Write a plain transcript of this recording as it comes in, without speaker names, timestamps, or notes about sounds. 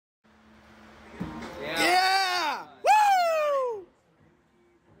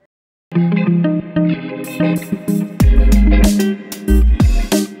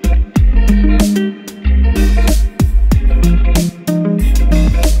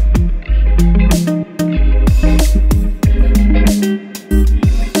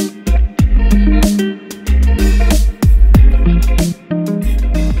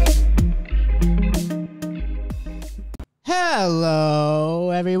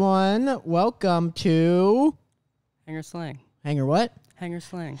Hello, everyone. Welcome to HangarSlang. Hanger what?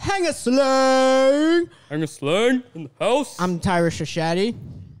 HangarSlang. HangarSlang. HangarSlang in the house. I'm Tyra Shashadi.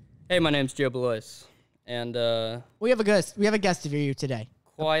 Hey, my name's Joe Belois, and We have a guest. We have a guest for you today.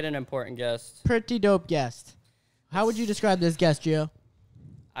 quite an important guest. Pretty dope guest. How would you describe this guest, Gio?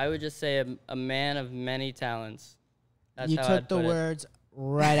 I would just say a man of many talents. That's You how took I'd the put it. words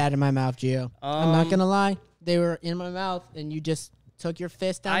right out of my mouth, Gio. I'm not gonna lie; they were in my mouth, and you just took your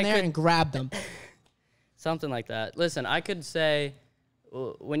fist down there and grabbed them. Something like that. Listen, I could say,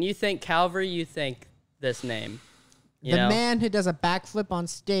 when you think Calvary, you think this name. You The know? man who does a backflip on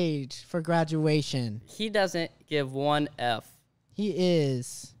stage for graduation. He doesn't give one F. He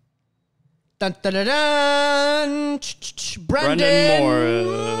is. Dun, dun, dun, dun, Brendan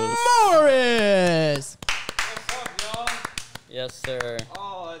Morris. What's up, y'all? Yes, sir.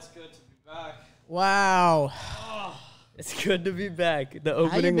 Oh, it's good to be back. Wow. It's good to be back. The How you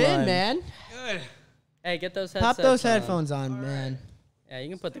opening been, line. man? Good. Hey, get those headsets Pop those on. headphones on, man. Yeah, you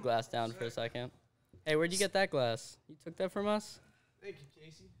can put the glass down for a second. Hey, where'd you get that glass? You took that from us? Thank you,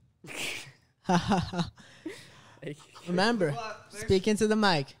 Casey. Thank you. Remember, speak into the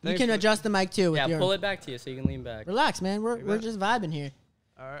mic. You Thanks can for- adjust the mic too. With Yeah, your pull it back to you so you can lean back. Relax, man. We're just vibing here.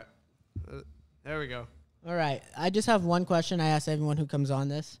 All right. There we go. All right. I just have one question. I ask everyone who comes on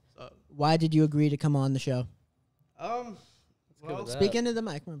this. So, Why did you agree to come on the show? well, with that. Speak into the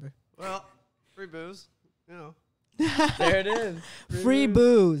mic. Remember. well, free booze, you know. There it is. Free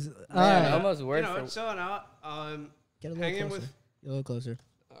booze. All Man, right. almost You word know, for chilling out. Get a little hanging closer. with. Get a little closer.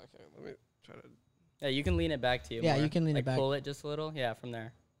 Okay, let me try to. Yeah, you can lean it back to you. Yeah, more. you can lean it Like, back. Pull it just a little. Yeah, from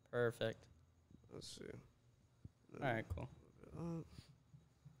there. Perfect. Let's see. All right, cool.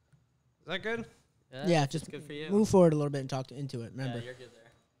 Is that good? Yeah, it's just good for you. move forward a little bit and talk into it. Remember. Yeah, you're good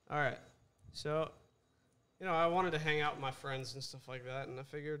there. All right. So, you know, I wanted to hang out with my friends and stuff like that, and I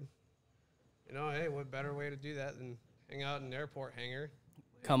figured, you know, hey, what better way to do that than hang out in an airport hangar?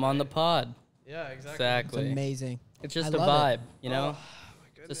 Come on the pod. Yeah, exactly. It's Exactly. amazing. It's just I a love vibe, it. you know? Oh, my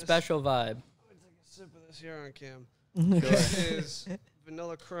It's a goodness. special vibe. I'm gonna take a sip of this here on cam. Sure. This is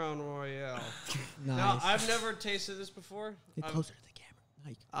Vanilla Crown Royale. Nice. Now, I've never tasted this before. Get I've- closer to the camera.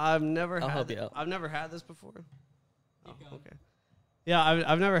 Like, I've never I'll had. help you out. I've never had this before. Oh, okay. Yeah,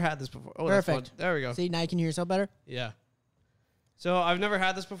 I've never had this before. Oh, that's Perfect. fun. There we go. see, now you can hear yourself better. Yeah. So I've never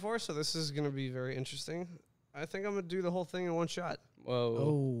had this before, so this is gonna be very interesting. I think I'm gonna do the whole thing in one shot.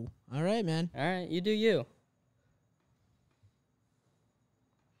 Whoa. Oh, all right, man. All right, you do you.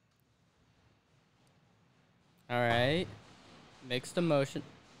 All right. Mixed emotion.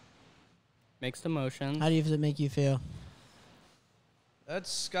 Mixed emotions. How does it make you feel?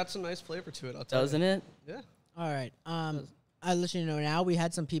 That's got some nice flavor to it. I'll tell Doesn't it? you. Yeah. All right. I let you know now. We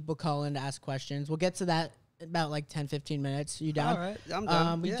had some people call in to ask questions. We'll get to that in about like 10, 15 minutes. You down? All right. I'm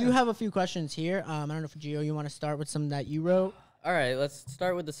done. We Yeah. do have a few questions here. I don't know if Gio, you want to start with some that you wrote. All right, let's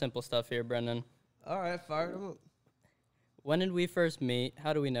start with the simple stuff here, Brendan. All right. Fire them up. When did we first meet?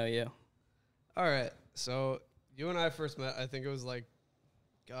 How do we know you? All right. So you and I first met. I think it was like,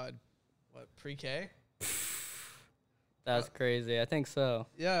 God, what, pre-K? That's crazy. I think so.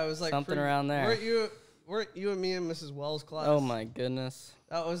 Yeah, it was like Something around there. Weren't you and me in Mrs. Wells' class? Oh my goodness.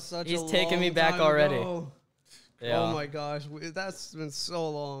 That was such He's a taking me long back time already. ago. Yeah. Oh my gosh, that's been so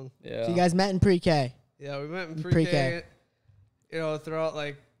long. Yeah. So you guys met in pre-K. Yeah, we went in In pre-K. pre-K. You know, throughout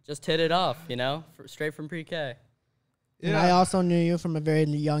like. Just hit it off, you know, straight from pre-K. And I also knew you from a very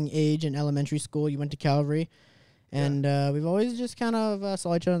young age in elementary school. You went to Calvary. And we've always just kind of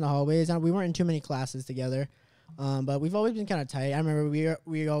saw each other in the hallways. And we weren't in too many classes together. But we've always been kind of tight. I remember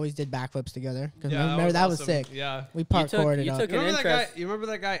we always did backflips together. Cause remember, that was awesome. sick. Yeah. We parkoured it you up. took You an remember that guy? interest. You remember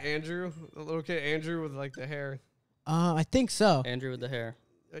that guy Andrew, the little kid Andrew with like the hair? I think so. Andrew with the hair.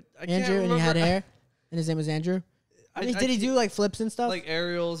 I can't Andrew, and he had remember. hair. And his name was Andrew. Did he do like flips and stuff? like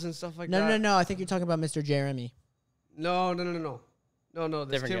aerials and stuff like no, that? no. I think you're talking about Mr. Jeremy. No. This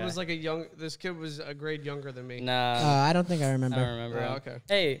Different kid guy. was like This kid was a grade younger than me. Nah, I don't think I remember. I don't remember. Oh, him. okay.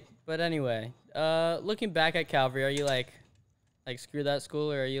 Hey, but anyway, looking back at Calvary, are you like screw that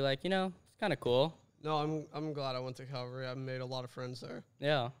school, or are you like, you know, it's kind of cool? No, I'm glad I went to Calvary. I made a lot of friends there.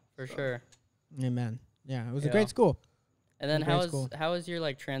 Yeah, for sure. Amen. Yeah, it was a Yeah. great school. And then Great school. how was your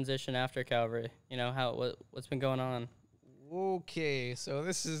like transition after Calvary? You know, what's been going on? Okay, so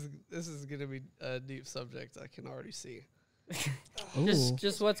this is gonna be a deep subject. I can already see.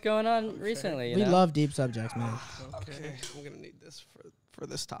 Just what's going on recently. You We know? love deep subjects, man. Okay, I'm gonna need this for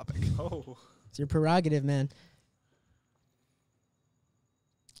this topic. Oh. It's your prerogative, man.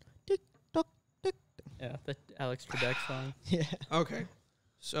 Tick tock, tick. Yeah, the Alex Trebek song. Yeah. Okay,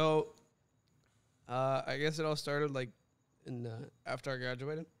 so I guess it all started like in after I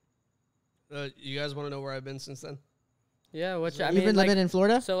graduated. You guys want to know where I've been since then? Yeah, which I You've mean, been like, living in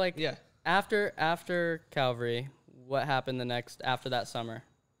Florida? so like Yeah. after Calvary, what happened after that summer?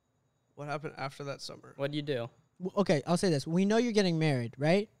 What happened after that summer? What'd you do? Okay, I'll say this. We know you're getting married,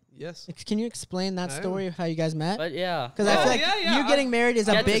 right? Yes. Can you explain that I am. story of how you guys met? But yeah, Because I Oh, feel like yeah, you getting married is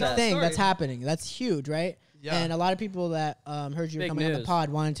a Get to big that thing story. that's happening. That's huge, right? Yeah. And a lot of people that heard you were Big coming on the news. pod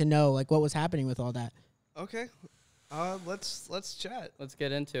wanted to know like what was happening with all that. Okay. Let's chat. let's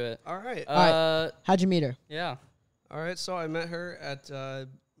get into it. All right. How'd you meet her? Yeah, All right. So I met her at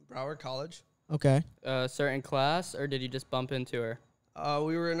Broward College. Okay. certain class, or did you just bump into her?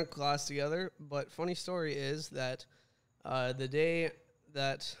 We were in a class together, but funny story is that the day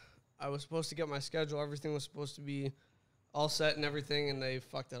that I was supposed to get my schedule, everything was supposed to be all set and everything, and they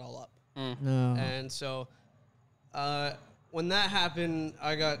fucked it all up. No. And so when that happened,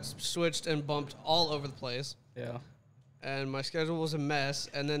 I got switched and bumped all over the place, Yeah. and my schedule was a mess.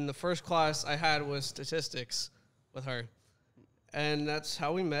 And then the first class I had was statistics with her, and that's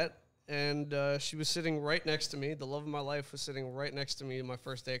how we met. And she was sitting right next to me. The love of my life was sitting right next to me my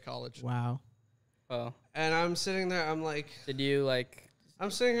first day of college. Wow. Oh, And I'm sitting there. I'm like, did you like?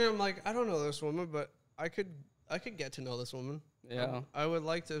 I'm sitting here. I'm like, I don't know this woman, but I could get to know this woman. Yeah. I would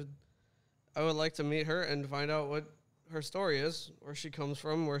like to meet her and find out what her story is, where she comes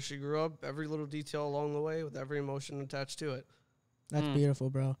from, where she grew up, every little detail along the way, with every emotion attached to it. That's beautiful,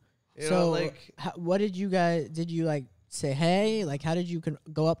 bro. You So, know, like, what did you guys? Did you like say hey? Like, how did you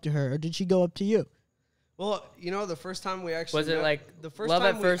go up to her, or did she go up to you? well, you know, the first time we actually Was it met, like the first love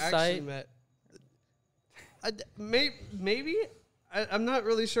time at we first actually sight? met. Maybe I'm not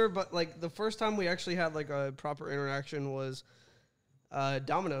really sure, but like the first time we actually had like a proper interaction was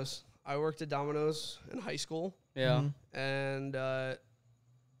Domino's. I worked at Domino's in high school, Yeah. and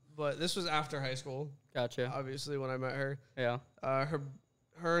but this was after high school. Gotcha. Obviously, when I met her, Yeah.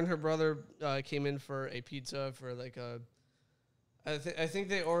 her and her brother came in for a pizza for like a. I think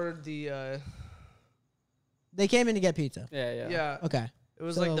they ordered the. They came in to get pizza. Yeah. Yeah. Okay. It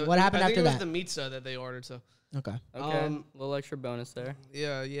was So like the. what happened I think after it was that? the pizza that they ordered. So Okay. Okay. Little extra bonus there.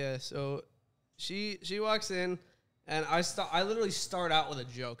 yeah. So she walks in, and I literally start out with a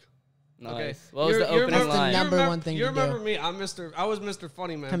joke. Nice. Okay. What was the You're opening That's the line? number one thing You to do. remember me? I was Mr.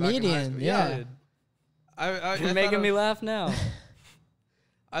 Funny Man. back in high Comedian, school. yeah. Dude, I you're thought making me laugh now.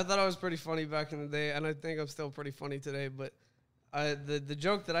 I thought I was pretty funny back in the day, and I think I'm still pretty funny today. But the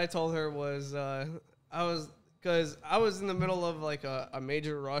joke that I told her was I was in the middle of like a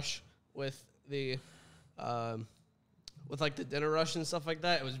major rush with the with like the dinner rush and stuff like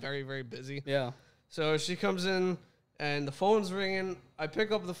that. It was very, very busy. Yeah. So she comes in and the phone's ringing. I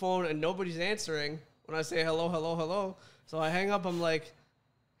pick up the phone and nobody's answering when I say hello, hello, hello. So I hang up. I'm like,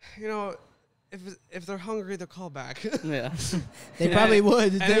 you know, if they're hungry, they'll call back. Yeah. They probably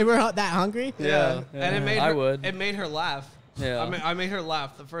would. and They it- were that hungry. Yeah. And it made her, I would. It made her laugh. Yeah. I made her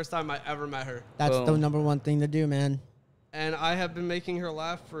laugh the first time I ever met her. That's the Boom. number one thing to do, man. And I have been making her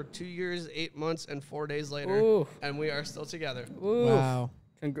laugh for 2 years, 8 months, and 4 days later. Ooh. And we are still together. Oof. Wow.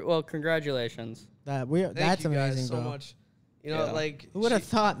 Well, congratulations. That's Thank you amazing, guys so bro. much. You know, Yeah. like, Who would have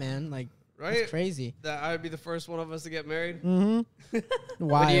thought, man? Like, right? that's crazy. That I would be the first one of us to get married. Mm-hmm. When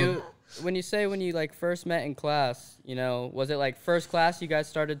Wild. when you like first met in class, you know, was it like first class you guys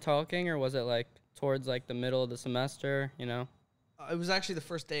started talking, or was it like towards like the middle of the semester? You know. It was actually the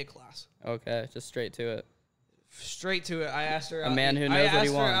first day of class. Okay, just straight to it. Straight to it. I asked her A out. man who I knows what he asked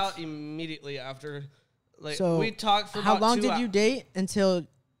her wants. out immediately after. Like, So, we talked for How about long 2 did you date until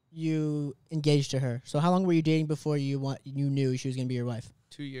you engaged to her? So how long were you dating before you knew she was gonna be your wife?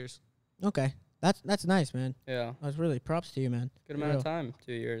 2 years. Okay, that's nice, man. Yeah, That's really props to you, man. good For amount of real. time.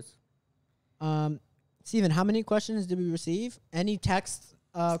 2 years. Steven, how many questions did we receive? Any text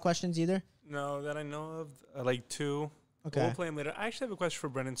questions either? No, that I know of, like 2. Okay. We'll play them later. I actually have a question for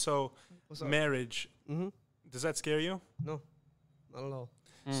Brennan. So, What's up? marriage, Mm-hmm. does that scare you? No, not at all.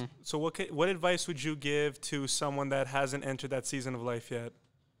 Mm. So, what advice would you give to someone that hasn't entered that season of life yet?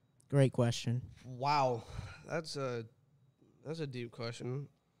 Great question. Wow, that's a deep question.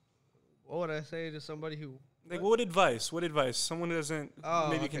 What would I say to somebody who, Like, what advice? What advice? Someone who doesn't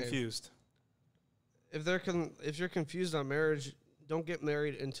maybe okay. confused. if you're confused on marriage, don't get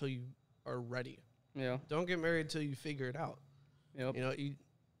married until you are ready. Yeah. Don't get married till you figure it out. Yep. You know,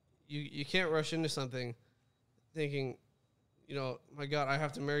 you can't rush into something thinking, you know, my God, I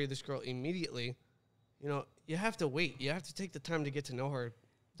have to marry this girl immediately. You know, you have to wait. You have to take the time to get to know her.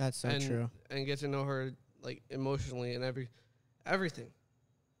 That's so true. And get to know her, like, emotionally and everything.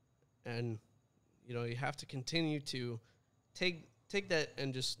 And, you know, you have to continue to take that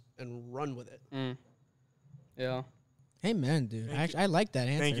and run with it. Yeah. Hey, man, dude. I like that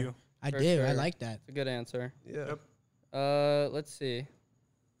answer. Thank you. I For do. sure. I like that. It's a good answer. Yeah. Yep. Let's see.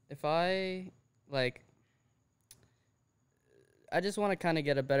 If I, like, I just want to kind of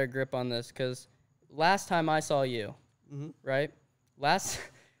get a better grip on this because last time I saw you, right? Last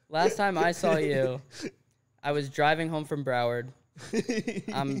time I saw you, I was driving home from Broward.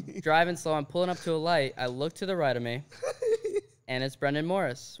 I'm driving slow. I'm pulling up to a light. I look to the right of me, and it's Brendan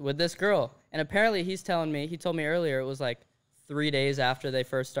Morris with this girl. And apparently he told me earlier it was like 3 days after they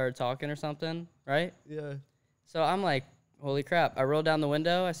first started talking or something, right? Yeah. So I'm like, holy crap. I roll down the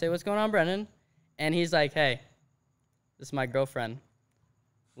window. I say, what's going on, Brendan? And he's like, hey, this is my girlfriend.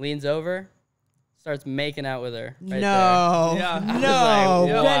 Leans over, starts making out with her. Right No. there. Yeah. I was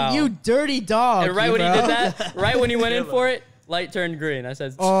No. like, wow. You dirty dog. And right when he did that, right when he went in for it, light turned green. I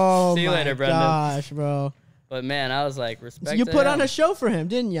said, Oh, see you my later, Brendan. gosh, bro. But man, I was like, respect So you to put him. on a show for him,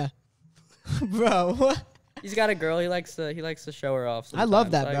 didn't you? Bro, what? He's got a girl. He likes to show her off. I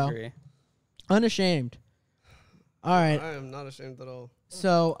love that, sometimes. bro. I agree. Unashamed. All right. I am not ashamed at all.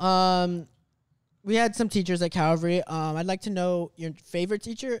 So, we had some teachers at Calvary. I'd like to know your favorite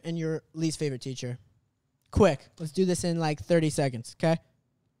teacher and your least favorite teacher. Quick. Let's do this in like 30 seconds, okay?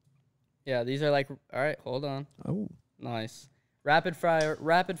 Yeah, these are like, all right, hold on. Oh. Nice. Rapid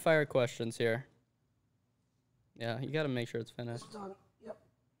fire questions here. Yeah, you got to make sure it's finished.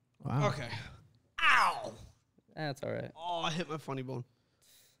 Wow. Okay. Ow. That's all right. Oh, I hit my funny bone.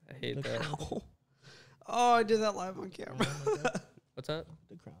 I hate that. Ow. Oh, I did that live on camera. What's up?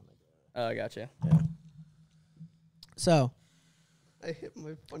 The crown. Oh, I got you. So, I hit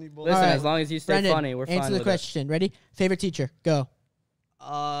my funny bone. Listen, All right. as long as you stay Brendan, funny, we're fine answer the with question. Ready? Favorite teacher. Go.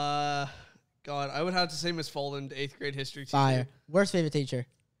 God, I would have to say Miss Folland, 8th grade history teacher. Fire. Worst favorite teacher.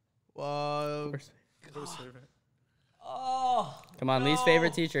 Oh, it. Come on, least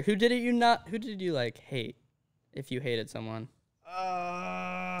favorite teacher. Who did you like hate? If you hated someone,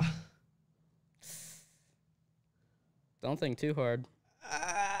 don't think too hard.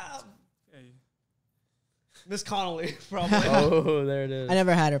 Miss Connolly, probably. Oh, there it is. I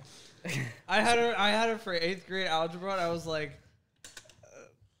never had her. I had her for 8th grade algebra. And I was like,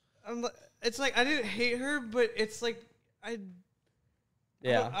 it's like I didn't hate her, but it's like I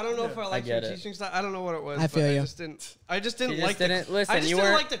don't know if I liked her teaching style. I don't know what it was. I feel but you. I just didn't You like just didn't- listen, I just you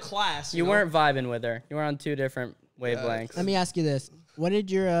didn't weren't- like the class. You know? weren't vibing with her. You were on two different wavelengths. Let me ask you this: what did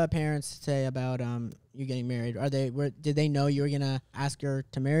your parents say about you getting married? Did they know you were gonna ask her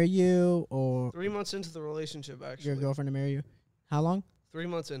to marry you, or 3 months into the relationship, actually. your girlfriend to marry you? How long? 3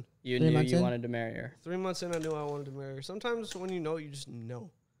 months in. You 3 knew months you in? wanted to marry her. 3 months in, I knew I wanted to marry her. Sometimes when you know, you just know.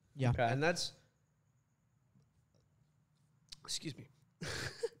 Yeah. Okay. And that's. Excuse me.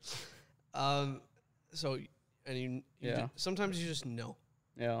 So, and you Yeah. sometimes you just know.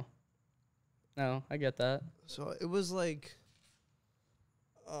 Yeah. No, I get that. So it was like,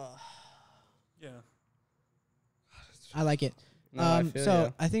 Yeah. I like it. No, I feel so ya.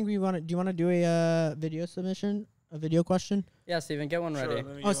 I think do you want to do a video submission, a video question? Yeah, Steven, get one ready. Sure, let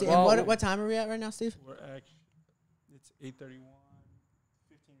me Oh, get see, one. and Well- what time are we at right now, Steve? We're it's 8:31.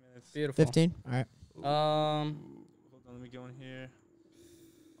 15 minutes. Beautiful. 15. All right. Hold on, let me go in here.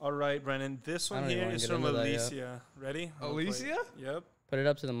 All right, Brennan. This I one don't even here wanna is get from into that yet. Alicia. Ready? I'm gonna play it. Alicia? Yep. Put it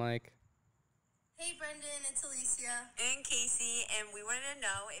up to the mic. Hey Brendan, it's Alicia and Casey, and we wanted to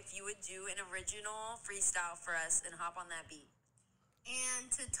know if you would do an original freestyle for us and hop on that beat.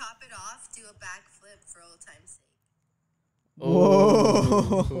 And to top it off, do a backflip for old time's sake.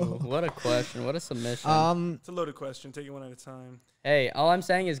 Whoa. Ooh, what a question. What a submission. It's a loaded question. Take it one at a time. Hey, all I'm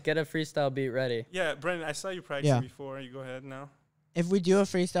saying is get a freestyle beat ready. Yeah, Brennan, I saw you practicing Yeah. before. You go ahead now. If we do a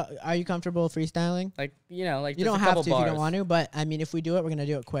freestyle, are you comfortable freestyling? Like, you know, like You just don't a have couple to if you bars. don't want to, but I mean, if we do it, we're gonna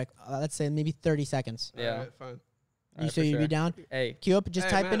do it quick. Let's say maybe 30 seconds. Yeah. All right, fine. All right, So for you'd be sure. down? Hey, Queue up, just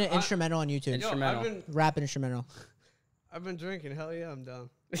Hey, type in man, an instrumental on YouTube. Instrumental. Yo, Rap instrumental. I've been drinking. Hell yeah, I'm down.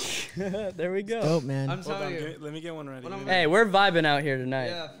 there we go. Dope, man. I'm Hold on. telling you. Let me get one ready. When I'm- Hey, we're vibing out here tonight.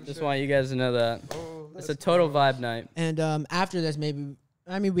 Yeah, for Just sure. want you guys to know that. Oh, It's a total vibe night. And after this, maybe,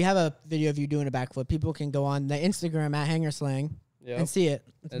 I mean, we have a video of you doing a backflip. People can go on the Instagram at HangarSlang Yep. and see it.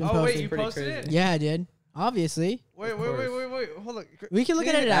 It's been Oh, Oh, wait, posted. you Pretty posted crazy. it? Yeah, I did. Obviously. Wait, Of wait, wait, course. wait, wait. Hold on. We can look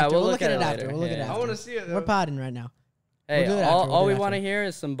at it Yeah, after. we'll We'll look look at at it it after. later. We'll look at it Yeah. after. I want to see it, though. We're podding right now. Hey, do it all, after, we'll all do we it want to after. hear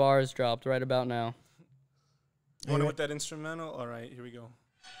is some bars dropped right about now. You want to with that instrumental? All right, here we go.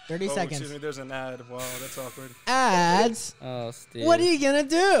 30 seconds. Excuse me, there's an ad. Wow, that's awkward. Ads? Oh, Steve. What are you going to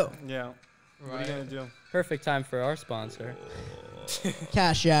do? Yeah. What are you going to do? Perfect time for our sponsor.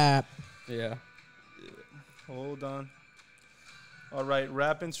 Cash App. Yeah. Hold on. All right,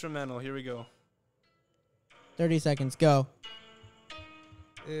 rap instrumental. Here we go. 30 seconds. Go.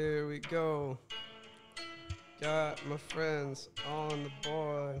 Here we go. Got my friends on the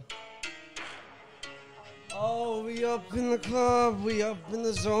board. Oh, we up in the club, we up in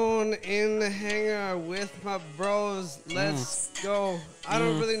the zone, in the hangar with my bros. Let's go. I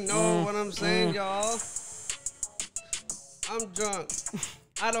don't really know what I'm saying, y'all. I'm drunk.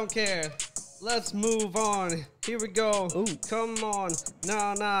 I don't care. Let's move on. Here we go. Ooh. Come on.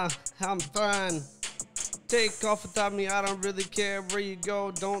 Nah, I'm fine. Take off without me, I don't really care where you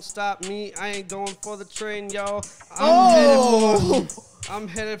go. Don't stop me, I ain't going for the train, yo. I'm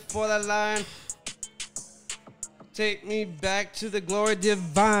headed for that line. Take me back to the glory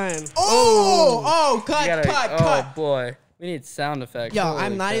divine. Cut. Oh, boy. We need sound effects. Yo, Holy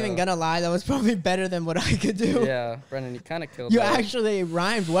I'm not cow. even going to lie. That was probably better than what I could do. Yeah, Brendan, you kind of killed You that. actually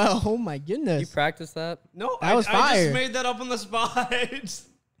rhymed well. Oh, my You goodness. practiced that? No, That was I fire. just made that up on the spot.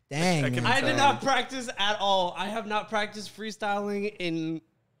 Dang. can- man. I did not practice at all. I have not practiced freestyling in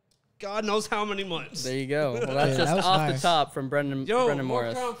God knows how many months. There you go. Well, that's Yeah, just that was off fire. the top from Brendan More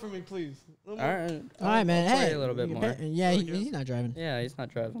Morris. crown for me, please. All right. All right, man. I'll play Hey. a little bit you more. bet- Yeah, he's not driving. Yeah, he's not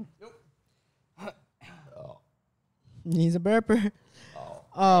driving. He's a burper.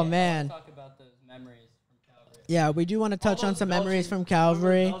 Oh, man. Talk about those memories from Calgary. Yeah, we do want to touch on some memories from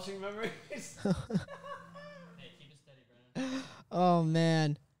Calvary. Memories. Hey, keep it steady, Brendan. Oh,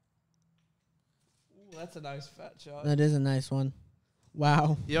 man. Ooh, that's a nice fat shot. That is a nice one.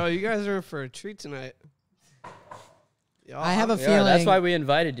 Wow. Yo, you guys are in for a treat tonight. Yo, I have a Yeah, feeling. that's why we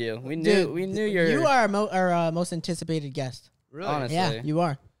invited you. We knew you're. You are our most anticipated guest. really. honest. Yeah, Honestly. you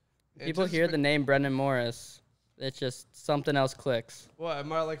are. People hear the name Brendan Morris. It's just something else clicks. What,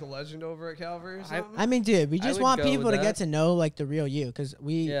 am I like a legend over at Calvary or something? I mean, dude, we I just would want go people with to that. get to know like the real you, because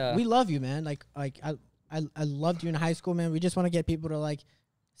we Yeah. love you, man. Like I loved you in high school, man. We just want to get people to like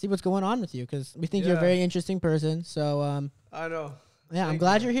see what's going on with you, because we think you're a Yeah. very interesting person. So I know. yeah, I'm Thank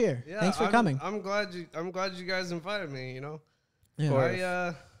glad you. you're here. Yeah, Thanks for coming. I'm glad you guys invited me. You know, Yeah.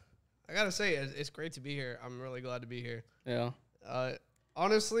 course. I gotta say it's great to be here. I'm really glad to be here. Yeah.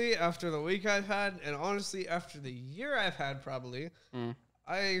 Honestly, after the week I've had, and honestly after the year I've had, probably,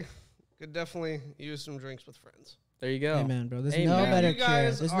 I could definitely use some drinks with friends. There you go. Amen, bro. There's Amen. no better You cure.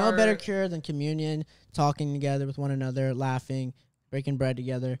 guys There's no better are- cure than communion, talking together with one another, laughing, breaking bread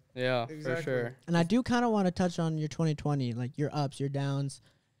together. Yeah, for Exactly. sure. And I do kind of want to touch on your 2020, like your ups, your downs,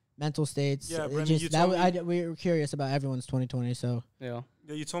 mental states. Yeah, It Brendan, just, you that told w- me- I, we were curious about everyone's 2020. So Yeah.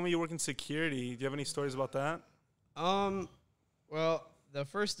 Yeah, you told me you work in security. Do you have any stories about that? Well, the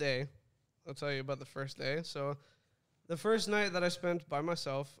first day, I'll tell you about the first day. So, the first night that I spent by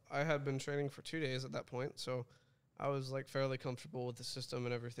myself, I had been training for 2 days at that point. So, I was like fairly comfortable with the system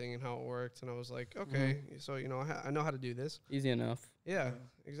and everything and how it worked. And I was like, okay, so you know, I know how to do this. Easy enough. Yeah,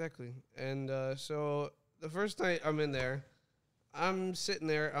 exactly. And so the first night I'm in there, I'm sitting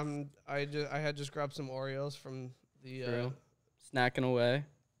there. I had just grabbed some Oreos from the True. Snacking away.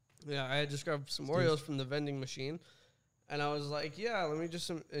 yeah, I had just grabbed some Oreos from the vending machine, and I was like, yeah, let me just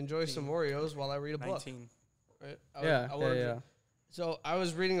enjoy some Oreos while I read a book. 19. Right? Yeah. So I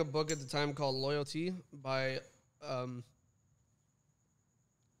was reading a book at the time called Loyalty by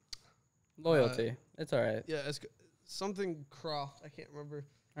Loyalty. It's all right. it's something Croft. I can't remember.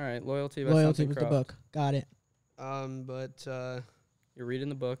 All right. Loyalty by loyalty something with Croft. the book. Got it. But You're reading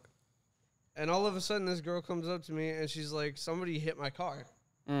the book. and all of a sudden this girl comes up to me and she's like, somebody hit my car.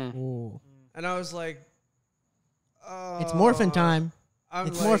 Ooh. And I was like, It's morphin' time. I'm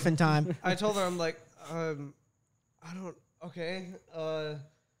It's like- morphin' time. I told her, I'm like, I don't, okay.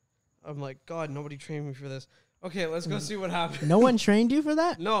 I'm like, God, nobody trained me for this. Okay, let's go see what happened. No one trained you for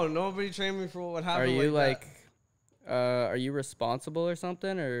that? No, nobody trained me for what happened. Are you that. are you responsible or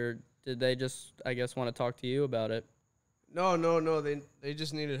something, or did they just, I guess, want to talk to you about it? No. They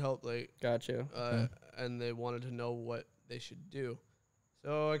just needed help, like, Got you. and they wanted to know what they should do.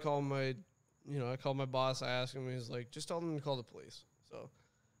 So I called my boss. I asked him. He's like, just tell them to call the police. So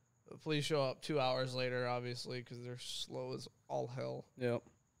the police show up 2 hours later, obviously, because they're slow as all hell. Yep.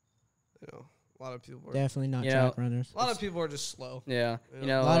 You know, a lot of people are. Definitely not You track know, runners. A lot of people are just slow. Yeah. Yeah. You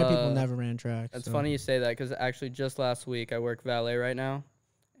know, A lot of people never ran track. It's so. funny you say that because actually just last week I work valet right now,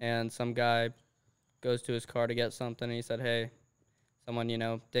 and some guy goes to his car to get something, and he said, hey, someone,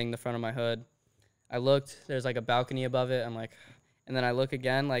 dinged the front of my hood. I looked, there's like a balcony above it. I'm like, and then I look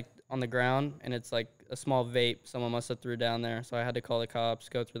again, like on the ground, and it's like a small vape someone must have threw down there. So I had to call the cops,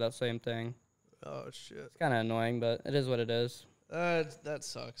 go through that same thing. Oh shit. It's kind of annoying, but it is what it is. That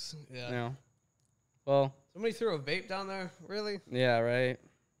sucks. Yeah. You know. Well. Somebody threw a vape down there. Really? Yeah. Right.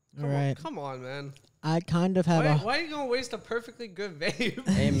 All right. Come on, man. I kind of have Why are you gonna waste a perfectly good vape?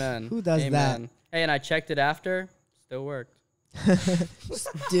 Amen. Who does that? Hey, and I checked it after. Still worked.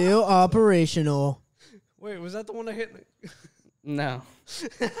 Still operational. Wait, was that the one that hit me? No.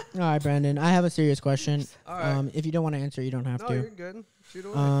 All right, Brandon. I have a serious question. All right. If you don't want to answer, you don't have No, to. you're good. Shoot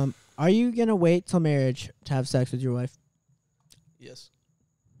away. Are you gonna wait till marriage to have sex with your wife? Yes.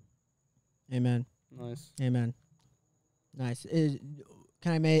 Amen. Nice. Amen. Nice.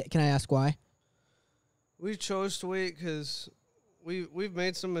 Can I ask why? We chose to wait because we've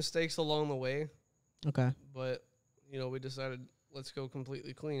made some mistakes along the way, Okay. but we decided let's go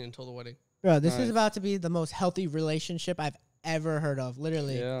completely clean until the wedding. Bro, this Nice. is about to be the most healthy relationship I've ever heard of.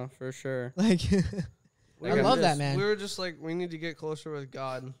 Literally. Yeah, for sure. Like, We I were love just- that, man. We were just like, we need to get closer with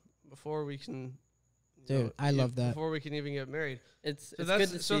God before we can. Dude, I love that. Before we can even get married. It's So good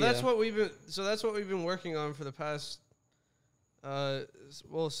that's to so see that's ya. what we've been working on for the past.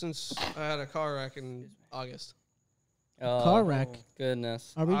 Since I had a car wreck in August. Oh, car wreck.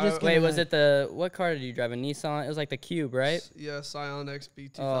 Goodness. Are we just Wait, gonna, was it what car did you drive? A Nissan? It was like the Cube, right? Yeah, Scion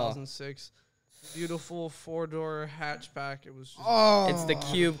XB 2006. Beautiful 4-door hatchback. It was. Just, Oh. It's the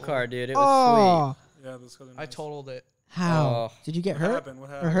Cube car, dude. It was Yeah, those colors. I totaled it. How? Oh. Did you get What hurt? happened? What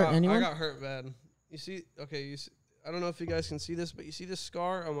Or happened? hurt anyone? I got hurt bad. You see? Okay, I don't know if you guys can see this, but you see this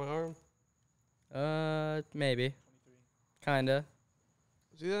scar on my arm? sweet. Maybe. Kinda.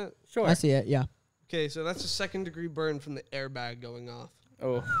 See that? Sure. I see it. Yeah. Okay, so that's a 2nd-degree burn from the airbag going off.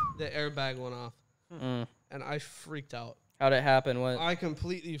 Oh. The airbag went off, Mm. and I freaked out. How'd it happen? What? I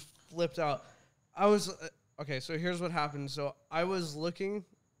completely flipped out. I was okay. So here's what happened. So I was looking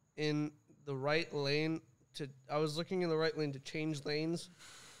in the right lane to change lanes,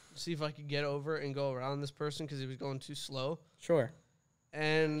 see if I could get over and go around this person because he was going too slow. Sure.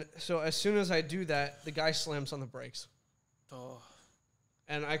 And so as soon as I do that, the guy slams on the brakes,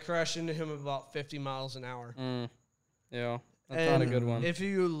 and I crashed into him about 50 miles an hour. Yeah. That's not a good one. If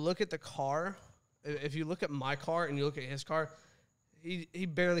you look at the car, if you look at my car and you look at his car, he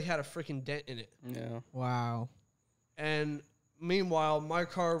barely had a freaking dent in it. Yeah. Wow. And meanwhile, my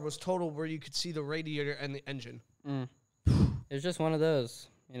car was totaled where you could see the radiator and the engine. It was just one of those,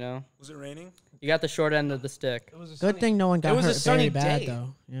 Was it raining? You got the short end of the stick. It was a Good thing no one got was a hurt sunny very bad day.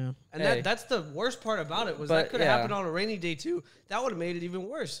 though. Yeah. And Hey. that's the worst part about it was But, that could have yeah. happened on a rainy day too. That would have made it even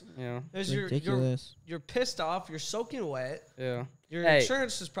worse. Yeah. Because Ridiculous. you're pissed off, you're soaking wet. Yeah. Your Hey.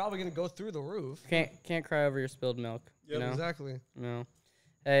 insurance is probably going to go through the roof. Can't cry over your spilled milk. Yep, you know? Exactly. No.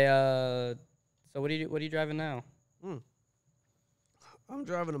 Hey, so what are you driving now? I'm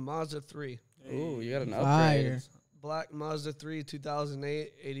driving a Mazda 3. Ooh, you got an Fire. upgrade. Black Mazda 3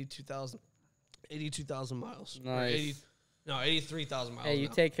 2008, 82,000 miles. Or Nice. 83,000 miles. Hey, you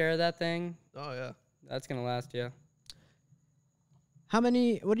now. take care of that thing. Oh yeah. That's gonna last you.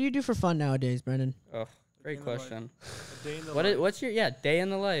 What do you do for fun nowadays, Brendan? Oh, Day great in the life. question. A day in the life. What's your day in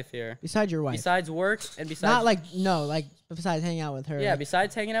the life here? Besides your wife. Besides work and besides Not besides hanging out with her. yeah, like-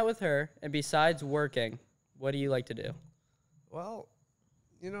 besides hanging out with her and besides working, what do you like to do? Well,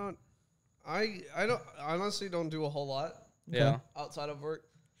 I honestly don't do a whole lot Okay. Yeah, outside of work,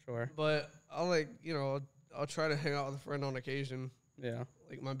 sure. but I'll try to hang out with a friend on occasion, Yeah,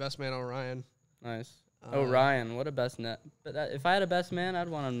 like my best man Orion. nice. Orion, what a best net. But if I had a best man, I'd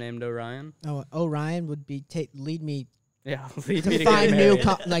want him named Orion. Oh, Orion would be lead me Yeah, lead me to to find get new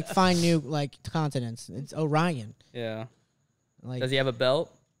married. find new continents. It's Orion. Yeah. Like Does he have a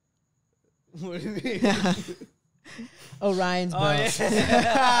belt? What do you mean? Orion's belt.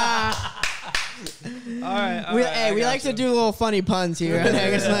 All right. We like to do little funny puns here. on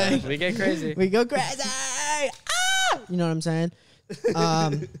HangarSlang. We get crazy. We go crazy. You know what I'm saying?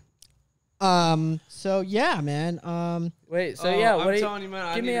 So yeah, man. Wait, so yeah, I'm what do you, telling you,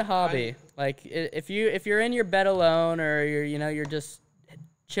 man. give me a hobby. Like if you're in your bed alone or you're just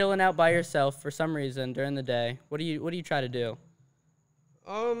chilling out by yourself for some reason during the day, what do you try to do?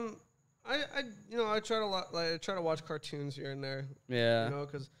 I try to watch cartoons here and there. Yeah.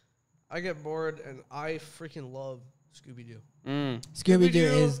 Because I get bored and I freaking love Scooby-Doo. Scooby-Doo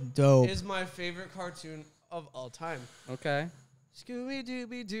is dope. Is my favorite cartoon of all time. Okay.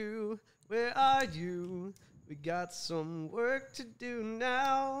 Scooby-Dooby-Doo, where are you? We got some work to do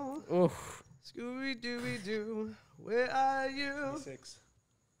now. Oof. Scooby-Dooby-Doo, where are you? 6.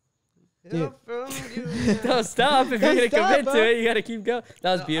 Help from you now. Don't stop. If you're Don't gonna stop, commit bro. to it, you gotta keep going.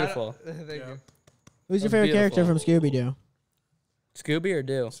 That was No, I beautiful. don't- Thank Yeah. you. Who's your That's favorite character beautiful. from Scooby-Doo? Scooby or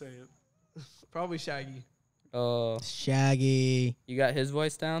Doo? Say it. Probably Shaggy. Oh, Shaggy. you got his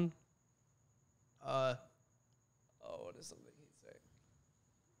voice down? What is something he'd say?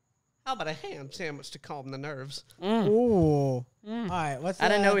 How about a ham sandwich to calm the nerves? Ooh. All right. What's I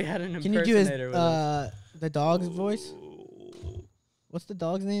didn't know we had an Can you do his impersonator with us. the dog's voice? What's the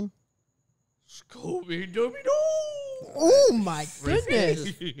dog's name? Scoobyyy Dooo. Oh my goodness.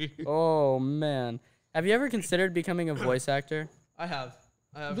 Oh man, have you ever considered becoming a voice actor? I have.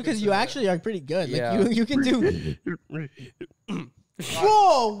 Because you actually are pretty good. Yeah. Like you can do.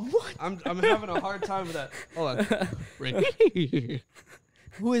 Whoa! What? I'm having a hard time with that. Hold on.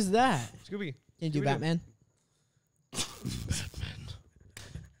 Who is that? Scooby. Can you do Scooby-Doo. Batman?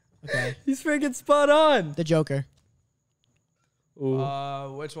 Okay. He's freaking spot on. The Joker.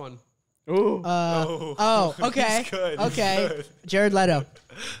 Which one? Ooh. Oh. Okay. He's good. Okay. He's good. Jared Leto.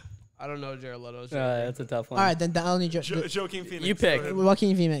 I don't know Jared Leto's. That's a tough one. All right, then the only Joaquin Phoenix. You pick. Go ahead.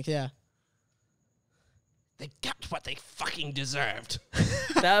 Joaquin Phoenix. Yeah. They got what they fucking deserved.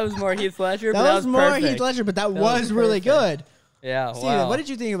 That was more Heath Ledger, but That was more perfect. Heath Ledger, but that was was really perfect. good. Yeah, Steven, wow. what did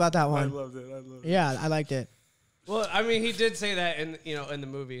you think about that I one? loved it. I loved it. Yeah, I liked it. Well, I mean, he did say that in the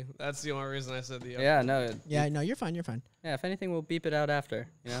movie. That's the only reason I said the. Yeah, no. Yeah, no, you're fine. You're fine. Yeah, if anything, we'll beep it out after.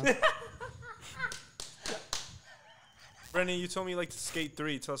 You know? Brendan, you told me you liked Skate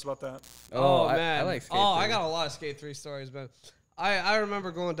 3. Tell us about that. Oh, I man. like Skate I 3. got a lot of Skate 3 stories, man. I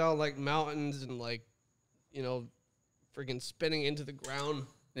remember going down like mountains and like, freaking spinning into the ground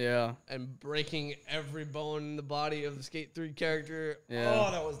Yeah. and breaking every bone in the body of the Skate 3 character. Yeah.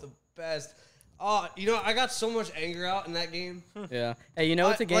 Oh, that was the best. Oh, I got so much anger out in that game. Yeah. Hey, you know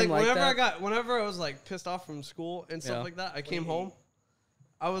what's a game like Whenever I was like pissed off from school and stuff Yeah. like that, I came home.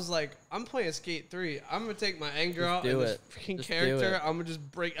 I was like, I'm playing Skate 3. I'm gonna take my anger Just out do in this it. freaking Just do character. it. I'm gonna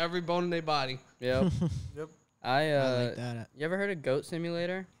just break every bone in their body. Yep. Yep. I like that. You ever heard of Goat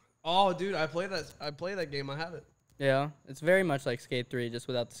Simulator? Oh, dude, I play that game. I have it. Yeah. It's very much like Skate 3, just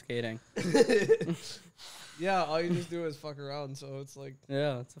without the skating. Yeah, all you just do is fuck around. So it's like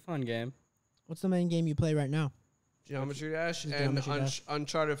Yeah, it's a fun game. What's the main game you play right now? Geometry Dash Just and Geometry Dash.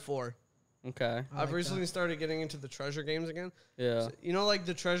 Uncharted 4. Okay. I I've like recently that. started getting into the treasure games again. Yeah. So, like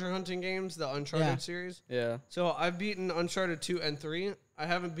the treasure hunting games, the Uncharted Yeah. series. Yeah. So I've beaten Uncharted 2 and 3. I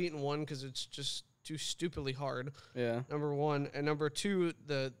haven't beaten 1 because it's just too stupidly hard. Yeah. Number 1. And number 2,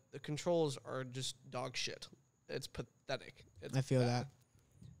 the controls are just dog shit. It's pathetic. It's I feel bad. that.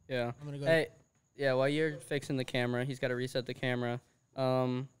 Yeah. I'm gonna go. Hey, yeah, while you're fixing the camera, he's got to reset the camera.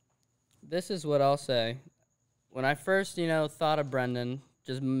 This is what I'll say. When I first, thought of Brendan,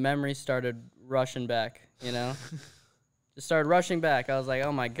 just memories started rushing back, Just started rushing back. I was like,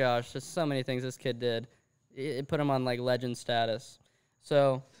 oh my gosh, there's so many things this kid did. It put him on, like, legend status.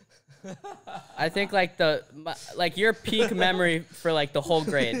 So I think, like, your peak memory for, like, the whole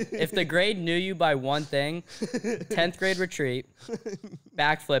grade. If the grade knew you by one thing, 10th grade retreat,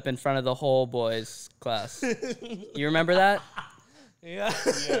 backflip in front of the whole boys class. You remember that? Yeah.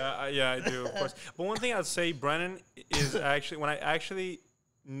 Yeah, I do, of course. But one thing I'd say, Brennan, is actually, when I actually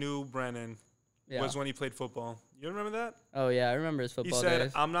knew Brennan, Yeah. was when he played football. You remember that? Oh, yeah, I remember his He football said,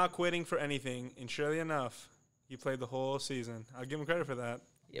 days. I'm not quitting for anything. And surely enough, he played the whole season. I'll give him credit for that.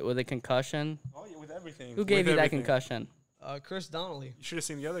 Yeah, with a concussion. Oh, yeah, with everything. Who gave With you that everything. concussion? Chris Donnelly. You should have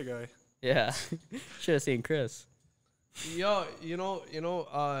seen the other guy. Yeah. Should have seen Chris. Yo,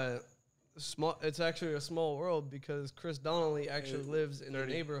 small. It's actually a small world because Chris Donnelly actually lives in 30.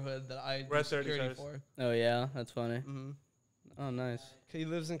 the neighborhood that I We're do at 30 security cars. for. Oh, yeah, that's funny. Mm-hmm. Oh, nice. He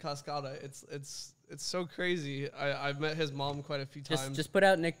lives in Cascada. It's so crazy. I've met his mom quite a few times. Just put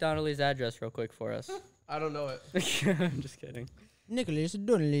out Nick Donnelly's address real quick for us. I don't know it. I'm just kidding. Nicholas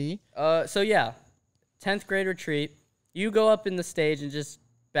Donnelly. So yeah, 10th grade retreat. You go up in the stage and just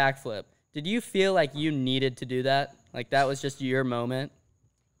backflip. Did you feel like you needed to do that? Like that was just your moment?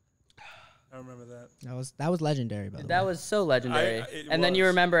 I remember that. That was legendary, by the way. That was so legendary. It And then you was.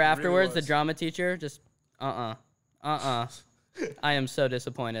 remember It really afterwards, the was. drama teacher just, I am so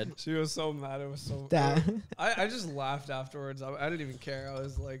disappointed. She was so mad. It was so. That- I just laughed afterwards. I didn't even care. I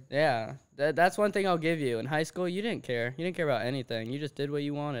was like, Yeah, that's one thing I'll give you. In high school, you didn't care. You didn't care about anything. You just did what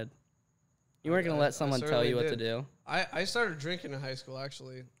you wanted. You weren't going to let someone tell certainly you what to did. do. I started drinking in high school.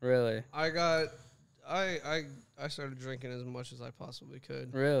 Actually, Really? I started drinking as much as I possibly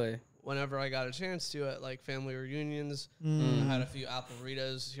could. Really? Whenever I got a chance to, at like family reunions, Mm. I had a few apple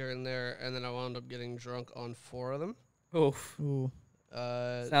Ritas here and there, and then I wound up getting drunk on 4 of them. Oof. Ooh.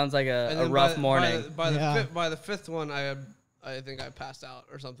 Sounds like And a then rough morning. By the fifth one, I think I passed out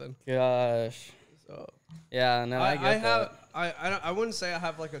or something. Gosh. So Yeah, no, I get that. I wouldn't say I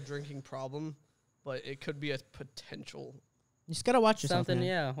have like a drinking problem, but it could be a potential You just gotta watch yourself. Something, Man.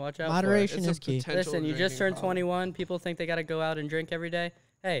 yeah. Watch out. Moderation It's a is key. potential Listen, you just drinking turned problem. 21. People think they got to go out and drink every day.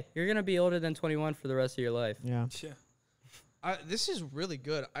 Hey, you're gonna be older than 21 for the rest of your life. Yeah. Yeah. This is really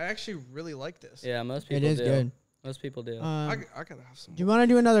good. I actually really like this. Yeah, most people It is do. good. Most people do. I gotta have some. Do you want to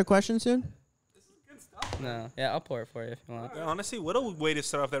do another question soon? No, yeah, I'll pour it for you if you want. Yeah, honestly, what a way to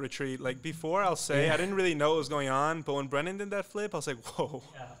start off that retreat. Like before, I'll say I didn't really know what was going on, but when Brennan did that flip, I was like, "Whoa,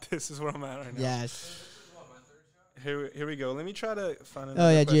 this is where I'm at right now." Yes. Here we go. Let me try to find Oh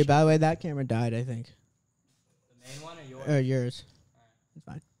another yeah, G. question. By the way, that camera died. I think. The main one or yours? Or yours. It's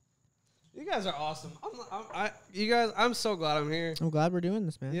fine. You guys are awesome. You guys, I'm so glad I'm here. I'm glad we're doing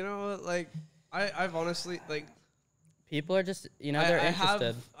this, man. You know, like I've honestly like People are just, you know, they're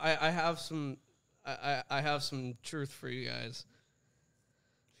interested. I have some truth for you guys.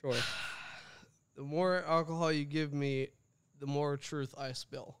 Sure. The more alcohol you give me, the more truth I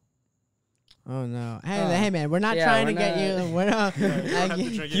spill. Oh no. Hey man, we're not Yeah, trying to we're get not- you. We're not. You don't have to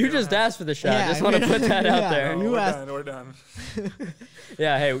drink it You in your just house. asked for the shot. Yeah, Just want to we're put that not- out yeah. there. No, You we're asked- done. We're done.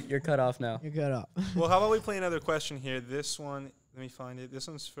 Yeah, hey, you're cut off now. You're good up. Well, how about we play another question here? This one, let me find it. This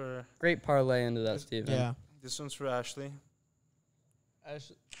one's for Great parlay into that, Steven. Yeah. this one's for Ashley. Hey,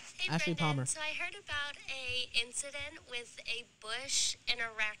 Ashley Brendan, Palmer. So I heard about a incident with a bush and a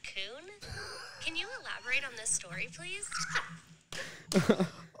raccoon. Can you elaborate on this story, please?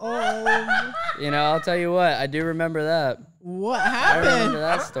 Oh, You know, I'll tell you what. I do remember that. what I remember happened?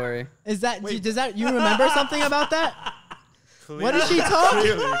 that story. Is that? Wait. Does that? You remember something about that? What is Clearly- she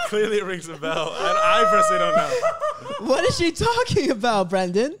talking? Clearly it rings a bell. I personally don't know. What is she talking about,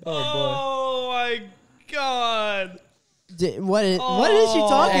 Brendan? Oh, Oh my god! What is she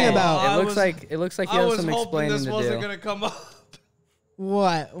talking Hey, about? I It looks was- like you I have was some hoping explaining this to wasn't do. gonna come up.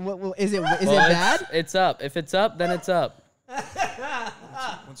 What is it? Is Well, it bad? It's up. If it's up, then it's up.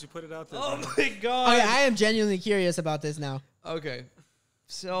 Once you put it out there. Oh Brennan. my god! Okay, I am genuinely curious about this now. Okay,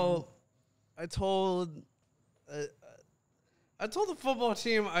 so I told the football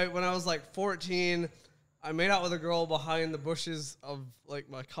team when I was like 14, I made out with a girl behind the bushes of like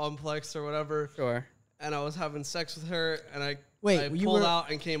my complex or whatever, Sure. and I was having sex with her, and I Wait, you pulled were- out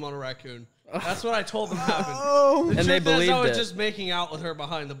and came on a raccoon. That's what I told them happened. Oh, The And they truth is, I believed was it. just making out with her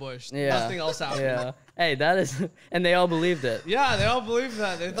behind the bush. Yeah. Nothing else happened. Yeah. Hey, that is, and they all believed it. Yeah, they all believed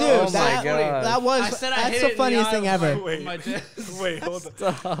that. They dude, thought it was my that, funny. God. that was I said I that's hit the it in funniest eye thing with ever. my- my dick. Wait, hold on.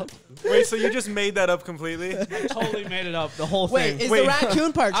 Stop. Wait, so you just made that up completely? I totally made it up. The whole Wait, thing. is Wait. the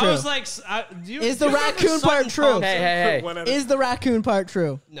raccoon part true? I was like, do you, Is do the you remember raccoon part Sutton true? Thompson? Hey. One at a- Is the raccoon part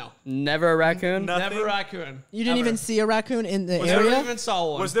true? No, Never a raccoon? No. never Nothing? raccoon. You didn't Ever. even see a raccoon in the Never area? even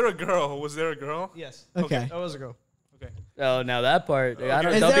saw one. Was there a girl? Was there a girl? Yes, Okay. that was a girl. Okay. Oh, now that part. I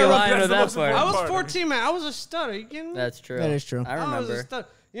don't, Is don't be there a- lying That's to the that most part. I important was part. 14, man. I was a stud. Are you kidding me? That's true. That is true. I I was a remember. stud.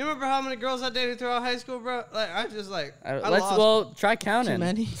 You remember how many girls I dated throughout high school, bro? Like I just like I Let's lost. try Too counting.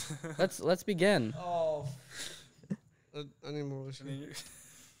 many. Let's begin. Oh, I need more whiskey.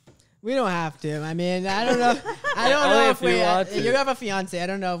 We don't have to. I mean, I don't know. I don't Only know if if we. you want to. You have a fiance. I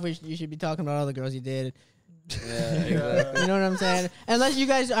don't know if you should be talking about all the girls you dated. Yeah, exactly. You know what I'm saying? Unless you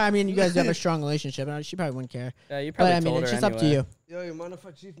guys. I mean, you guys have a strong relationship. She probably wouldn't care. Yeah, you But probably I mean, told it's her just up to anyway. you. Yo, you mind if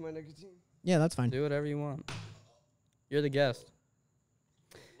I chief my nicotine? Yeah, that's fine. Do whatever you want. You're the guest.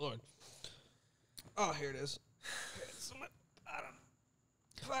 Lord. Oh, here it is. Okay, so I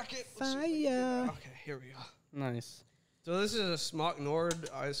don't. Fuck it. Let's see if I can get Fire. it. Okay, here we go. Nice. So this is a Smock Nord.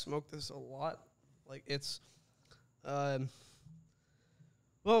 I smoke this a lot. Like it's,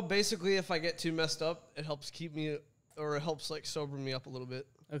 well, basically, if I get too messed up, it helps keep me, or it helps like sober me up a little bit.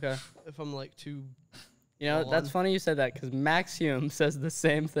 Okay. If I'm like too, You know, Hold that's on. funny you said that because Max Hume says the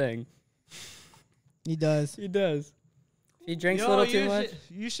same thing. He does. He does. He drinks Yo, a little too you much.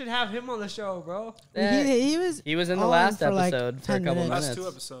 you should have him on the show, bro. Eh, He was. he was in the on last for, like, episode for a 10 couple minutes. Last minutes. 2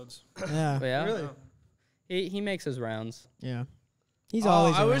 episodes. Yeah. But yeah. Really? He makes his rounds. Yeah. He's Oh,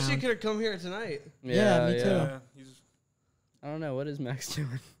 always. I wish around. he could have come here tonight. Yeah, me too. Yeah, he's I don't know what is Max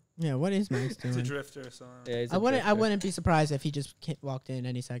doing. Yeah. What is Max a doing? drifter, so. Yeah, he's I a wouldn't. I drifter. wouldn't be surprised if he just walked in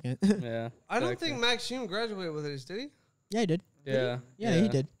any second. Yeah. I don't exactly. think Max Hume graduated with it, did he? Yeah, he did. Yeah. Yeah, he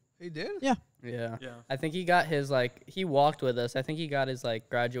did. He did? Yeah. Yeah. Yeah. I think he got his he walked with us. I think he got his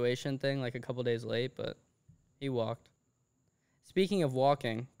graduation thing like a couple days late, but he walked. Speaking of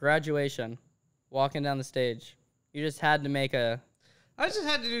walking, graduation, walking down the stage. You just had to make a I just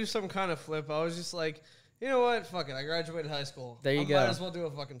had to do some kind of flip. I was just like, you know what? Fuck it. I graduated high school. There you I go. Might as well do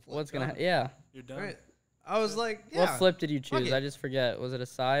a fucking flip. what's gonna Done. yeah. You're done. Right. I was like, yeah. What flip did you Fuck choose? it. I just forget. Was it a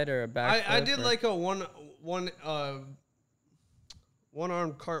side or a back? I flip did or- like a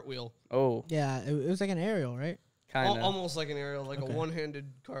one-armed cartwheel. Oh, Yeah, it was like an aerial, right? kind of. Almost like an aerial, like Okay. a one-handed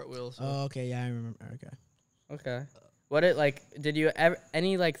cartwheel. So. Oh, okay. Yeah, I remember. Okay. Okay. What it like? Did you ever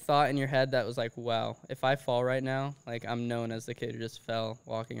any like thought in your head that was like, wow, if I fall right now, like I'm known as the kid who just fell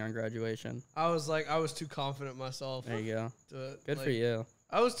walking on graduation? I was too confident myself. There you go. Good like, for you,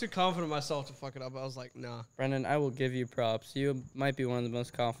 I was too confident myself to fuck it up. I was like, nah. Brendan. I will give you props. You might be one of the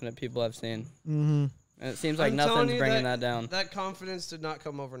most confident people I've seen. Mm-hmm. And it seems like I'm telling nothing's you bringing that down. That confidence did not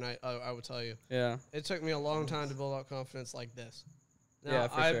come overnight. I would tell you. Yeah. It took me a long time to build up confidence like this. Now, Yeah,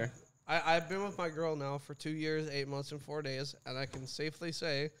 for sure. I've been with my girl now for 2 years, 8 months, and 4 days, and I can safely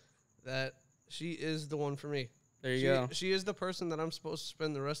say that she is the one for me. There you go. She is the person that I'm supposed to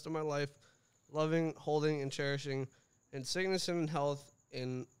spend the rest of my life loving, holding, and cherishing, in sickness and in health,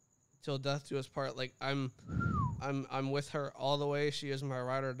 till death do us part. Like I'm with her all the way. She is my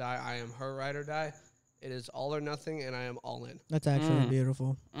ride or die. I am her ride or die. It is all or nothing, and I am all in. That's actually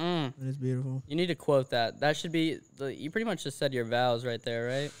beautiful. That is beautiful. You need to quote that. That should be. You pretty much just said your vows right there,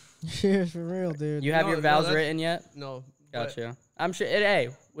 right? Cheers for real, dude. You have your vows written yet? No. Gotcha. I'm sure. Hey,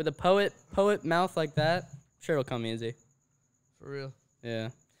 with a poet mouth like that, I'm sure it'll come easy. For real. Yeah.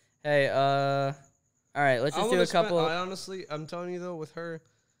 Hey. All right. Let's just do a couple. I'm telling you though, with her,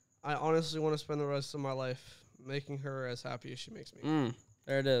 I honestly want to spend the rest of my life making her as happy as she makes me.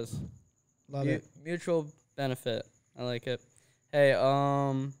 There it is. Love it. Mutual benefit. I like it. Hey.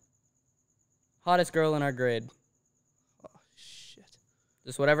 Hottest girl in our grade.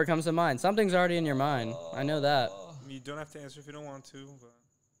 Just whatever comes to mind. Something's already in your mind. I know that. You don't have to answer if you don't want to. But.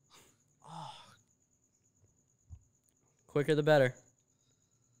 Quicker the better.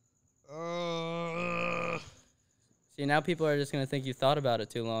 See, now people are just going to think you thought about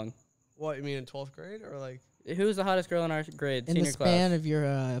it too long. What, you mean in 12th grade or like? Who's the hottest girl in our grade? In senior the span class? of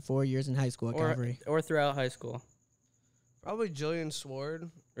your 4 years in high school at Calvary. Or throughout high school. Probably Jillian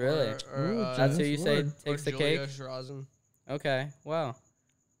Sword. Really? Ooh, That's who you say Sword. takes or the cake? Julia Shirazen. Okay. Wow.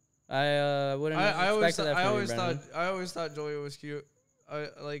 I wouldn't have expected that from you, Brendan. I always thought Julia was cute. I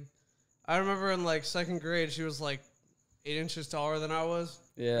remember in like 2nd grade she was like 8 inches taller than I was.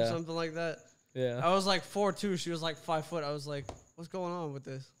 Yeah. Or something like that. Yeah. I was like 4'2", she was like 5 foot. I was like, what's going on with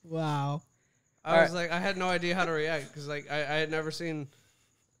this? Wow. I was like, I had no idea how to react because like I had never seen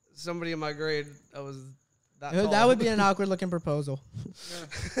somebody in my grade that was that tall. That would be an awkward looking proposal. I'll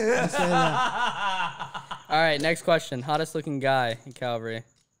say that. All right, next question. Hottest looking guy in Calvary.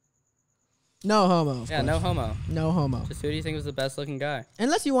 No homo. Yeah, no homo. No homo. Just who do you think was the best looking guy?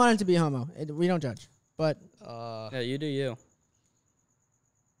 Unless you wanted to be homo. We don't judge. But Yeah, you do you.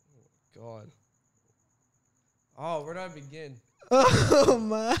 God. Oh, where do I begin? oh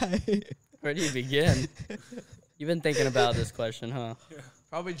my. Where do you begin? You've been thinking about this question, huh? Yeah.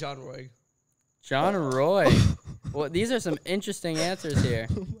 Probably John Roy. John Roy. Well, these are some interesting answers here.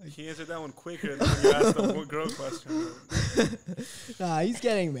 He answered that one quicker than when you asked the girl question. Nah, he's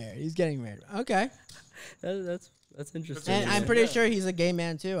getting married. He's getting married. Okay. That's interesting. And I'm pretty sure he's a gay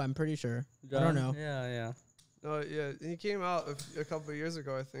man too. I'm pretty sure. I don't know. Yeah. No, yeah, he came out a couple of years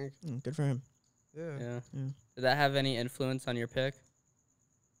ago, I think. Good for him. Yeah. Did that have any influence on your pick?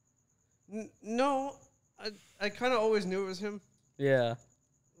 No, I kind of always knew it was him. Yeah.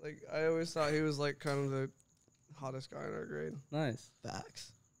 Like I always thought he was like kind of the hottest guy in our grade. Nice.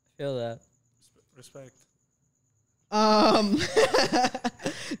 Facts. Feel that. Respect.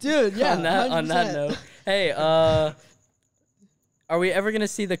 Dude, yeah. On that note, hey, are we ever gonna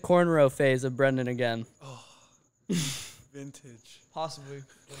see the cornrow phase of Brendan again? Oh, vintage. Possibly.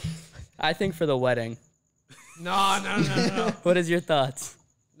 I think for the wedding. No. What is your thoughts?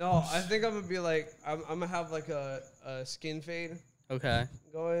 No, I think I'm gonna be like I'm gonna have like a skin fade Okay.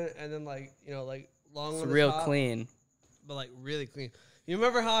 going, and then like like long. It's on the real top, clean. but like really clean. You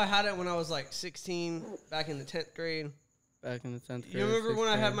remember how I had it when I was like 16, back in the 10th grade? Back in the 10th grade. You remember when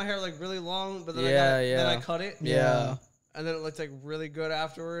I had 6th my hair like really long, but then Yeah, I cut it? Yeah. And then it looked like really good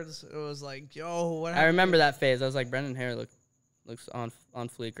afterwards. It was like, yo, what happened? I remember that phase. I was like, Brendan hair looks on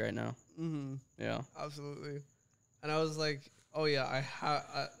fleek right now. Mm-hmm. Yeah. Absolutely. And I was like, oh yeah,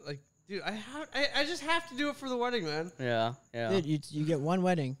 I just have to do it for the wedding, man. Yeah. Dude, you get one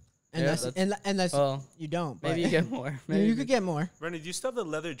wedding. And Yeah, unless well, you don't. maybe you but- get more. Maybe you could get more. Brendan, do you still have the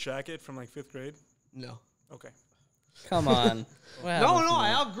leather jacket from like 5th grade? No. Okay. Come on. What happened No, to I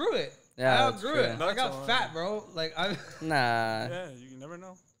that? outgrew it. Yeah, I that's outgrew true. it. I That's got all fat, bro. Like I. Nah. Yeah, you never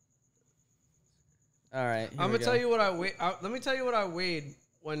know. All right. I'm gonna tell you what I weigh. Let me tell you what I weighed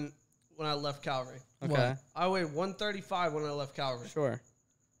when I left Calvary. Okay. What? I weighed 135 when I left Calvary. Sure.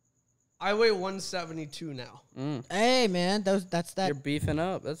 I weigh 172 now. Hey, man, that's that. You're beefing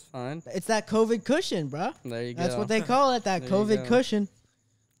up. That's fine. It's that COVID cushion, bro. There you go. That's what they call it. That There you COVID go. cushion.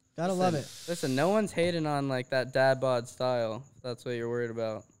 Gotta love it. Listen, no one's hating on like that dad bod style. If that's what you're worried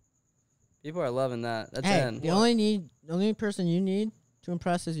about. People are loving that. That's Hey, in. you only need only person you need to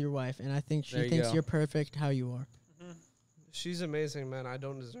impress is your wife, and I think she thinks go. you're perfect how you are. She's amazing, man. I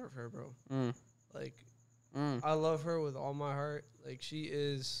don't deserve her, bro. Like, Mm. I love her with all my heart. Like,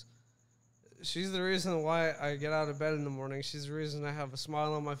 she's the reason why I get out of bed in the morning. She's the reason I have a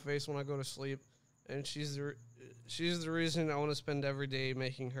smile on my face when I go to sleep, and she's the reason I want to spend every day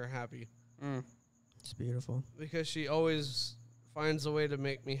making her happy. It's beautiful. Because she always finds a way to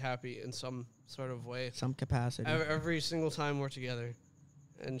make me happy in some sort of way. Some capacity. Every single time we're together.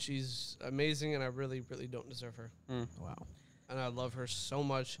 And she's amazing, and I really, really don't deserve her. Wow. And I love her so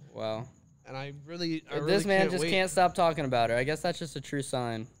much. Wow. And I really This man can't just wait. can't stop talking about her. I guess that's just a true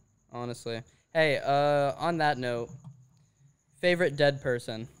sign, honestly. Hey, on that note, favorite dead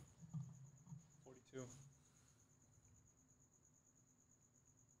person? 42.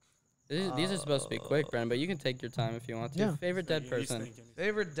 These are supposed to be quick, Brennan, but you can take your time if you want to. Yeah. Favorite dead person?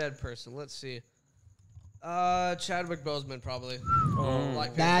 Favorite dead person. Let's see. Chadwick Boseman, probably.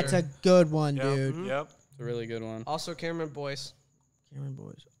 Black That's Panther. a good one, Yep. dude. Yep. It's a really good one. Also Cameron Boyce. Cameron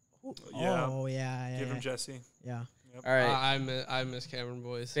Boys. Yeah. Oh, yeah. Give him Jesse. Yeah. All right. I miss Cameron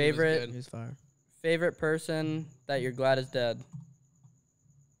Boyce. Favorite- He was fire. Favorite person that you're glad is dead?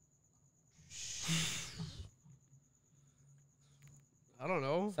 I don't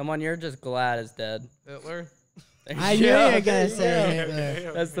know. Someone you're just glad is dead. Hitler. I knew you were going to say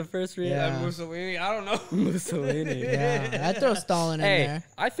Hitler. That's the first reason. Yeah. Mussolini. I don't know. Mussolini. Yeah, I'd throw Stalin in Hey, there.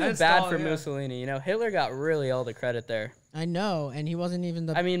 I feel That's bad Stalin, for yeah. Mussolini. You know, Hitler got really all the credit there. I know, and he wasn't even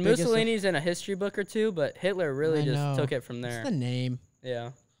the I mean, biggest Mussolini's in a history book or two, but Hitler really I just know. took it from there. It's the name.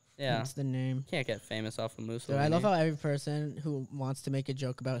 Yeah. Yeah. It's the name. Can't get famous off of Dude, Mussolini. I love how every person who wants to make a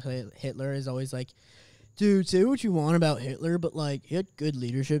joke about Hitler is always like, dude, say what you want about Hitler, but like, he had good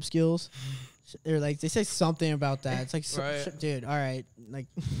leadership skills. They're like, they say something about that. It's like, Right. dude, all right. Like,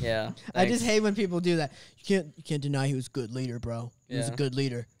 Yeah. I just thanks. hate when people do that. You can't deny he was a good leader, bro. He was a Yeah. good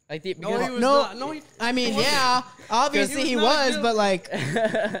leader. Like the, No, because- he was No, not. No, he I mean, wasn't. yeah, obviously He he was not was, good. but like,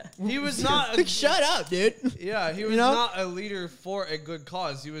 he was not. like, shut up, dude. Yeah, he was know? not a leader for a good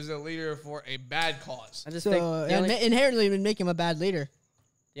cause. He was a leader for a bad cause. I just So think the only, inherently would make him a bad leader.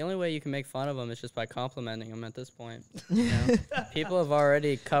 the only way you can make fun of him is just by complimenting him at this point. You know? People have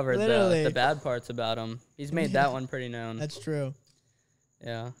already covered Literally. the bad parts about him. He's made that one pretty known. That's true.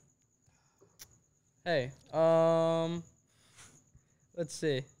 Yeah. Hey, let's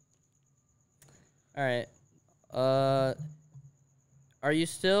see. All right. Are you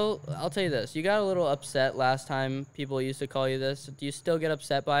still? I'll tell you this. You got a little upset last time people used to call you this. Do you still get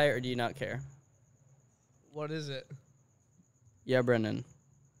upset by it, or do you not care? What is it? Yeah, Brendan.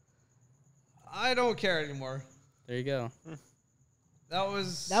 I don't care anymore. There you go. That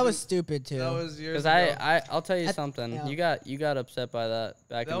was stupid too. That was years Because ago. I'll tell you I- something. yeah. You got upset by that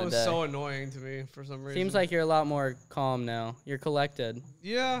back That in the was day. so annoying to me for some reason. Seems like you're a lot more calm now. You're collected.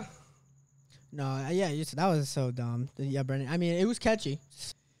 Yeah. No, yeah, that was so dumb. Yeah, Brendan. I mean, it was catchy.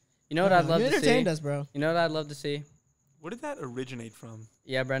 You know what I'd love you to see? entertained us, bro. You know what I'd love to see? Where did that originate from?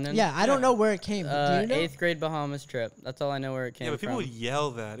 Yeah, Brendan. Yeah, I don't know where it came. Do you know? 8th grade Bahamas trip. That's all I know where it came Yeah, but people from. would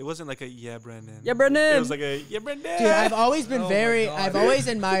yell that. It wasn't like a yeah, Brandon. Yeah, Brendan. It was like a yeah, Brandon. Dude, I've always been Oh my God. I've always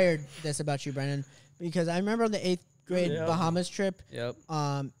admired this about you, Brendan, because I remember on the 8th grade Yeah. Bahamas trip, Yep.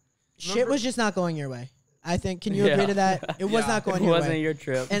 shit was just not going your way. I think, can you agree Yeah. to that? It was Yeah. not going It your wasn't way. your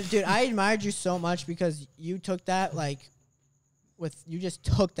trip. And dude, I admired you so much because you took that like you just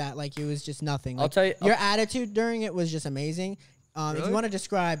took that like it was just nothing. I'll Like, tell you- your attitude during it was just amazing. If Really? you want to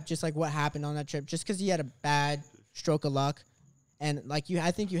describe just like what happened on that trip, just because you had a bad stroke of luck, and like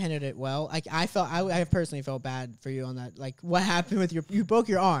I think you handled it well. Like I personally felt bad for you on that. Like what happened with you broke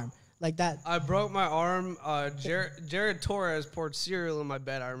your arm like that. I broke my arm. Jared Torres poured cereal in my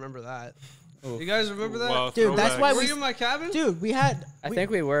bed. I remember that. Oof. You guys remember that? Wow, Dude, that's throwback. why Were we- you in my cabin? Dude, we had. I think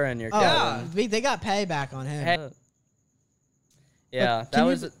we were in your Oh, cabin. they got payback on him. Hey. Yeah, Can that you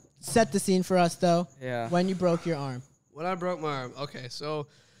was. set the scene for us though. Yeah. When you broke your arm. When I broke my arm. Okay, so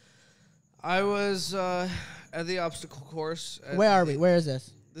I was at the obstacle course. Where are we? Where is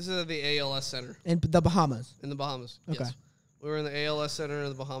this? This is at the ALS Center In the Bahamas. in the Bahamas. Okay. Yes. We were in the ALS Center in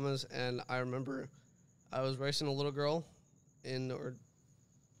the Bahamas, and I remember I was racing a little girl or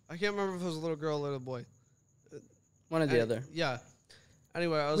I can't remember if it was a little girl or a little boy. One or the other. Yeah.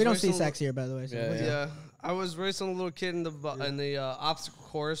 Anyway, I was We don't see racing a sex here, by the way. So Yeah, what's Yeah, I was racing a little kid in the obstacle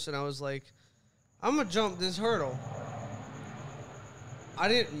course, and I was like, "I'm gonna jump this hurdle." I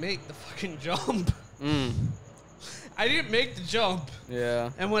didn't make the fucking jump. I didn't make the jump, Yeah.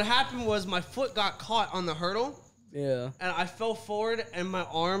 and what happened was my foot got caught on the hurdle, Yeah. and I fell forward, and my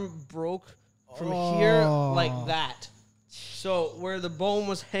arm broke from here Oh. like that So where the bone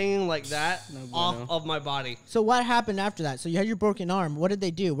was hanging like that off of my body. So what happened after that? So you had your broken arm. What did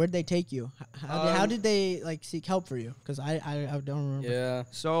they do? Where did they take you? How did they like seek help for you? Because I don't remember. Yeah.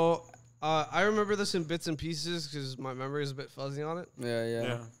 So I remember this in bits and pieces because my memory is a bit fuzzy on it.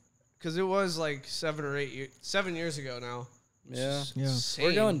 Yeah. Because it was like 7 years ago now. Yeah. Insane.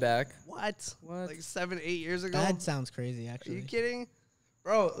 We're going back. What? Like 7, 8 years ago? That sounds crazy, actually. Are you kidding?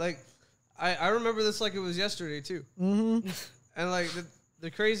 Bro, like, I remember this like it was yesterday, too. Mm-hmm. And, like,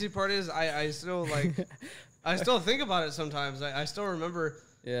 the crazy part is I still, like, I still think about it sometimes. I still remember.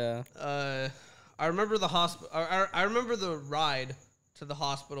 Yeah. I remember the hospital. I remember the ride to the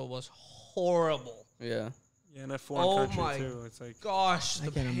hospital was horrible. Yeah. Yeah, in a foreign country, too. It's like, Gosh,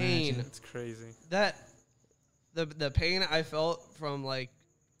 the pain. Imagine. it's crazy. The pain I felt from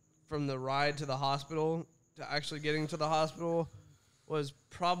the ride to the hospital to actually getting to the hospital was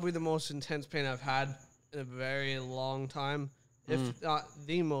probably the most intense pain I've had in a very long time, if not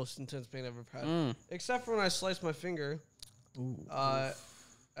the most intense pain I've ever had. Except for when I sliced my finger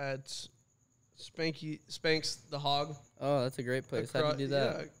at Spanks the Hog. Oh, that's a great place. How'd you do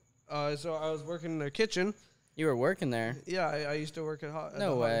that? Yeah. So I was working in their kitchen. You were working there? Yeah, I used to work at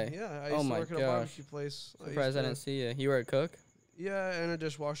No way. Yeah, I used to work at a barbecue place. Surprised I didn't see you. You were a cook? Yeah, and a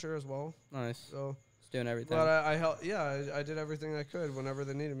dishwasher as well. Nice. So Just doing everything. but I helped. Yeah, I did everything I could whenever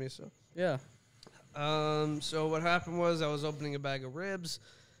they needed me. So Yeah. so what happened was I was opening a bag of ribs,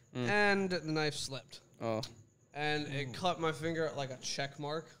 and the knife slipped, Oh, and it cut my finger at like a check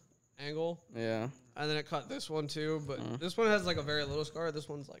mark angle, yeah. and then it cut this one too. But this one has like a very little scar. This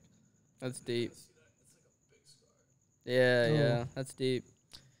one's like That's deep. Yeah, Oh. yeah. That's deep.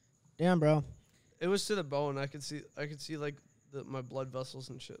 Damn, bro. it was to the bone. I could see like my blood vessels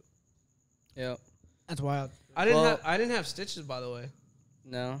and shit. Yeah. That's wild. I didn't have stitches, by the way.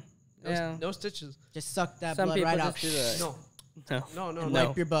 No. No, Yeah. no stitches. Just suck that Some blood people right just out. do that. No, No. no, no, And no.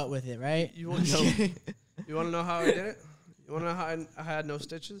 wipe your butt with it, right? You want to know? You want to know how I did it? You want to know how I had no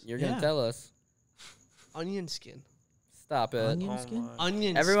stitches? You're going Yeah. to tell us. Onion skin. Stop it. Onion Oh skin? my.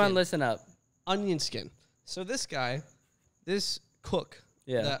 Onion Everyone skin. listen up. Onion skin. So this cook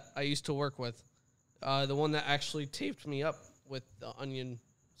Yeah. that I used to work with, the one that actually taped me up with the onion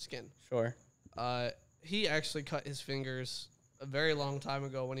skin, Sure. he actually cut his fingers a very long time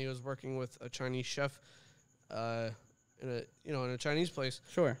ago when he was working with a Chinese chef in a Chinese place.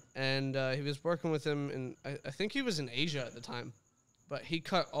 Sure. And he was working with him, and I think he was in Asia at the time, but he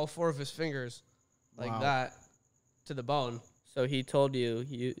cut all 4 of his fingers like Wow. that to the bone. So he told you,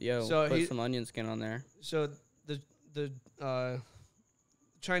 So put he- some onion skin on there. So the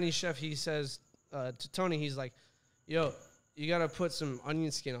Chinese chef, he says to Tony, he's like, yo, you got to put some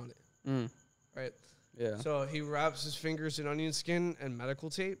onion skin on it, right? Yeah. So he wraps his fingers in onion skin and medical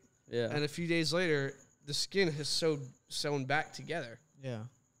tape, Yeah. and a few days later, the skin has sewn back together. Yeah.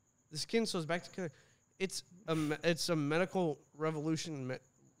 The skin sews back together. It's a medical revolutionary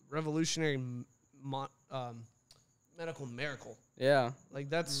medical miracle. Yeah. Like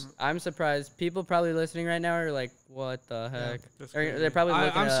that's. I'm surprised. People probably listening right now are like, what the heck? That's Or crazy. they're probably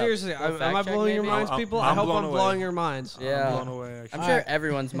looking I'm it up. seriously. Little Am I fact check blowing your maybe? minds, I'm- people? I'm I hope blown I'm away. blowing your minds. Yeah. I'm blown away. I'm Actually. sure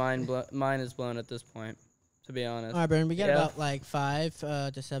everyone's mind is blown at this point, to be honest. All right, Brandon, we got Yeah. about like 5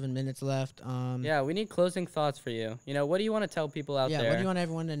 to 7 minutes left. Yeah, we need closing thoughts for you. You know, what do you want to tell people out Yeah, there? what do you want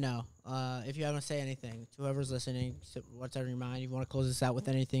everyone to know? If you haven't say anything to whoever's listening, what's on your mind? You want to close this out with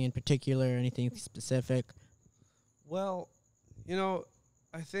anything in particular, anything specific? Well,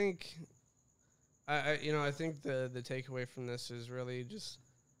 I think, I think the takeaway from this is really just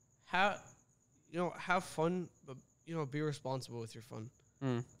have fun, but be responsible with your fun.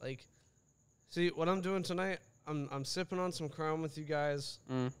 Like, see what I'm doing tonight. I'm sipping on some Crown with you guys.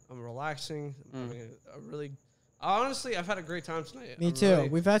 I'm relaxing. I'm having a really, honestly, I've had a great time tonight. Me I'm too. really-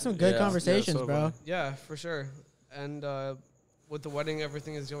 We've had some good Yeah. conversations, Yeah, so bro. have Yeah, for sure. And with the wedding,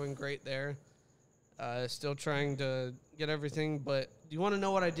 everything is going great there. Still trying to get everything, but do you want to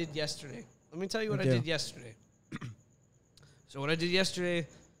know what I did yesterday? Let me tell you what I do. did yesterday. So what I did yesterday,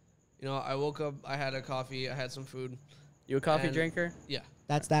 I woke up, I had a coffee, I had some food. You a coffee And- drinker? Yeah.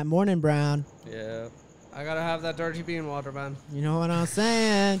 That's that morning brown. Yeah. I got to have that dirty bean water, man. You know what I'm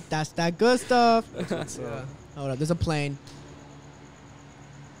saying? That's that good stuff. What's Yeah. up? Hold up, there's a plane.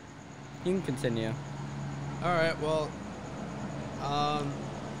 You can continue. All right, well,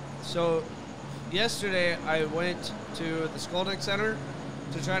 so yesterday I went to the Skolnick Center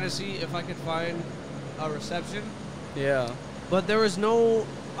to try to see if I could find a reception. Yeah. But there was no,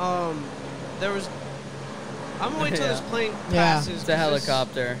 I'm gonna wait till this Yeah. plane Yeah. passes. It's a 'cause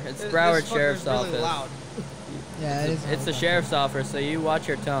helicopter. It's this Broward fucker's Sheriff's really Office. Loud. Yeah, it is. It's the sheriff's office, so you watch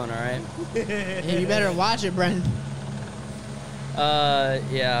your tone, all right? Hey, you better watch it, Brendan.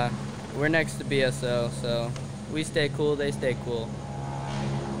 Yeah. We're next to BSO, so we stay cool, they stay cool.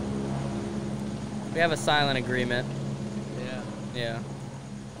 We have a silent agreement. Yeah.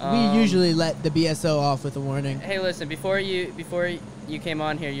 Yeah. We usually let the BSO off with a warning. Hey, listen, before you came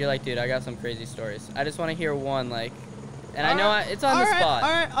on here, you're like, dude, I got some crazy stories. I just want to hear one, like, and I know it's on the spot. All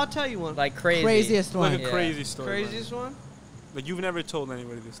right, I'll tell you one. Like crazy. Craziest one. Like a crazy story. Craziest one? Like you've never told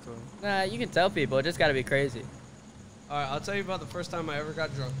anybody this story. Nah, you can tell people. It just got to be crazy. All right, I'll tell you about the first time I ever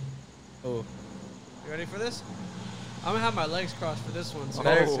got drunk. Oh. You ready for this? I'm going to have my legs crossed for this one. So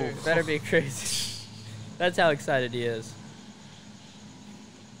Better be crazy. That's how excited he is.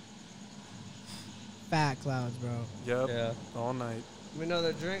 Fat clouds, bro. Yep. Yeah. All night. Give me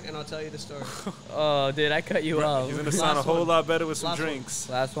another drink, and I'll tell you the story. Oh, dude, I cut you off. He's gonna sound a whole lot better with some Last one. drinks.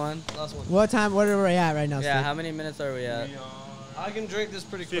 Last one? Last one. What time? What are we at right now, Yeah, Steve? how many minutes are we at? I can drink this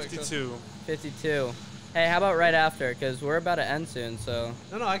pretty quick. 52. 52. Hey, how about right after? Because we're about to end soon, so.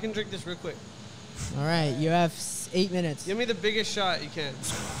 No, I can drink this real quick. All right, you have 8 minutes. Give me the biggest shot you can.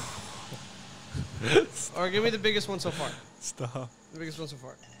 Or give me the biggest one so far. Stop. The biggest one so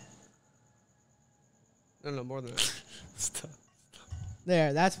far. No, more than that. Stop.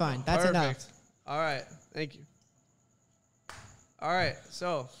 There, that's fine. That's Perfect. enough. All right, thank you. All right,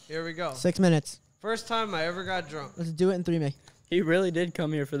 so here we go. 6 minutes. First time I ever got drunk. Let's do it in 3 minutes. He really did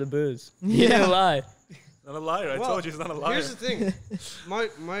come here for the booze. He Yeah. didn't lie. Not a liar. I Well, told you he's not a liar. Here's the thing.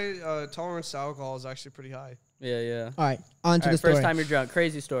 my tolerance to alcohol is actually pretty high. Yeah. All right, on to All the right, story. first time you're drunk.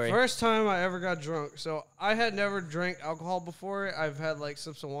 Crazy story. First time I ever got drunk. So I had never drank alcohol before. I've had like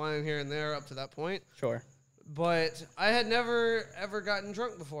sips of wine here and there up to that point. Sure. But I had never, ever gotten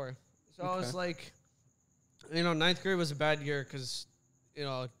drunk before. So I was like, ninth grade was a bad year because,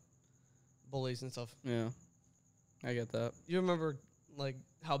 bullies and stuff. Yeah. I get that. You remember, like,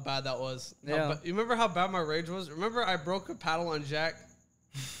 how bad that was? Yeah. You remember how bad my rage was? Remember I broke a paddle on Jack?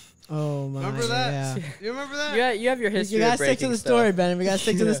 Oh, my. Remember that? Yeah. You remember that? You have your history. You gotta of stick to breaking the stuff. story, Ben. We gotta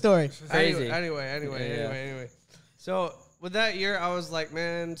stick to the story. Crazy. Anyway. So with that year, I was like,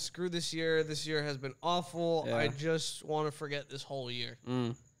 man, screw this year. This year has been awful. Yeah. I just want to forget this whole year.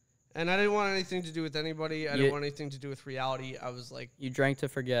 Mm. And I didn't want anything to do with anybody. I didn't want anything to do with reality. I was like, You drank to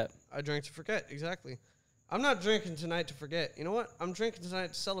forget. I drank to forget. Exactly. I'm not drinking tonight to forget. You know what? I'm drinking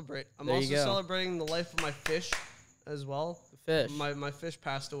tonight to celebrate. I'm There you also go. celebrating the life of my fish as well. The fish. My fish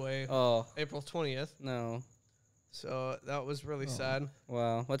passed away Oh, April 20th. no. So that was really sad.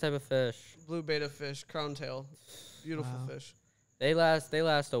 Wow. What type of fish? Blue beta fish, crown tail. Beautiful Wow. fish. They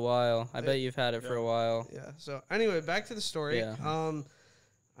last a while. I bet you've had it for a while. Yeah. So anyway, back to the story. Yeah.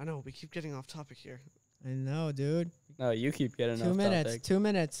 I know we keep getting off topic here. I know, dude. No, you keep getting 2 off minutes. topic. 2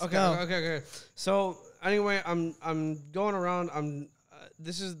 minutes. Okay. Go. Okay. So anyway, I'm going around.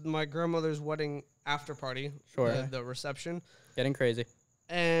 This is my grandmother's wedding after party. Sure. The reception. Getting crazy.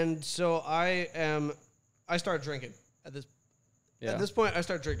 And so I start drinking at this. Yeah. At this point, I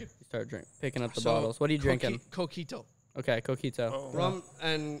start drinking. You start picking up the So, bottles. What are you drinking? Coquito. Okay, coquito. Oh. Rum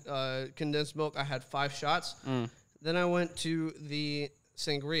and condensed milk. I had 5 shots. Mm. Then I went to the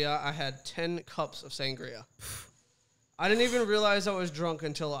sangria. I had 10 cups of sangria. I didn't even realize I was drunk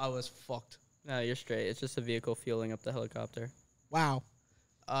until I was fucked. No, you're straight. It's just a vehicle fueling up the helicopter. Wow.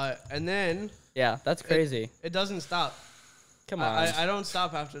 And then Yeah, that's crazy. it doesn't stop. Come on. I don't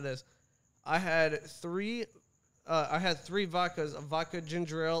stop after this. I had 3 vodkas, a vodka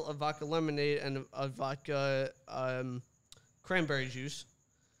ginger ale, a vodka lemonade, and a vodka cranberry juice.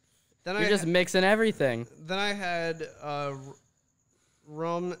 Then You're just mixing everything. Then I had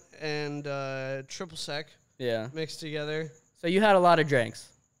rum and triple sec Yeah. mixed together, So you had a lot of drinks.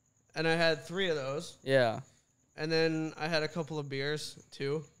 and I had 3 of those. Yeah. And then I had a couple of beers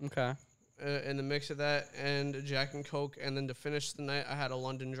too Okay. in the mix of that, and a Jack and Coke. And then to finish the night, I had a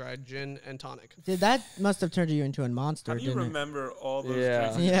London Dry gin and tonic. Dude, that must have turned you into a monster, How do you didn't it? remember all those Yeah.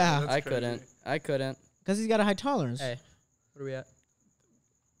 drinks? Yeah. That's I crazy. couldn't. Because he's got a high tolerance. Hey, what are we at?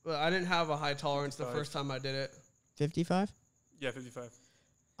 But I didn't have a high tolerance the 55. first time I did it. 55? Yeah, 55.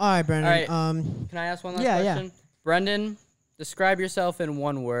 All right, Brendan. All right. Can I ask one last Yeah, yeah. question? Brendan, describe yourself in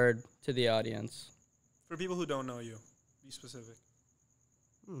one word to the audience. For people who don't know you, be specific.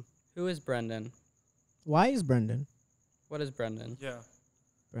 Who is Brendan? Why is Brendan? What is Brendan? Yeah,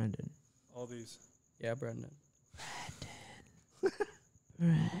 Brendan. all these. Yeah, Brendan.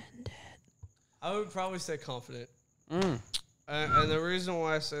 I would probably say confident. Mm. And the reason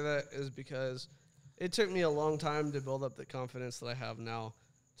why I say that is because it took me a long time to build up the confidence that I have now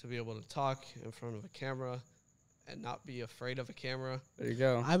to be able to talk in front of a camera and not be afraid of a camera. There you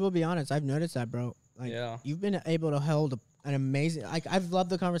go. I will be honest. I've noticed that, bro. Like, Yeah. you've been able to hold a an amazing. I've loved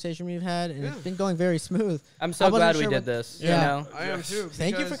the conversation we've had, and it's been going very smooth. I'm so glad we did this. Yeah, You know? I am too.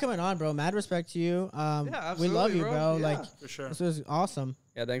 Thank you for coming on, bro. Mad respect to you. We love you, bro. Yeah. Like, For sure. this was awesome.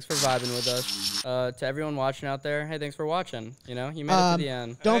 Yeah, thanks for vibing with us. To everyone watching out there, hey, thanks for watching. You know, you made it to the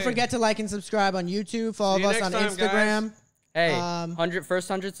end. Don't forget to like and subscribe on YouTube. Follow us on Instagram. Hey,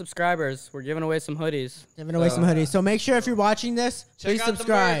 100 subscribers. We're giving away some hoodies. Giving away some hoodies. So make sure if you're watching this, Check please out the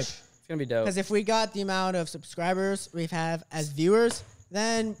subscribe. merch. It's gonna be dope. Because if we got the amount of subscribers we have as viewers,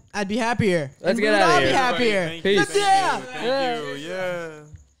 then I'd be happier. Let's And get we would outta all here. be happier. Thank Peace. you. Let's yeah. Thank you. Yeah.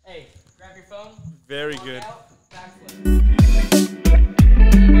 Hey, grab your phone. Very Walk good. out, backflip.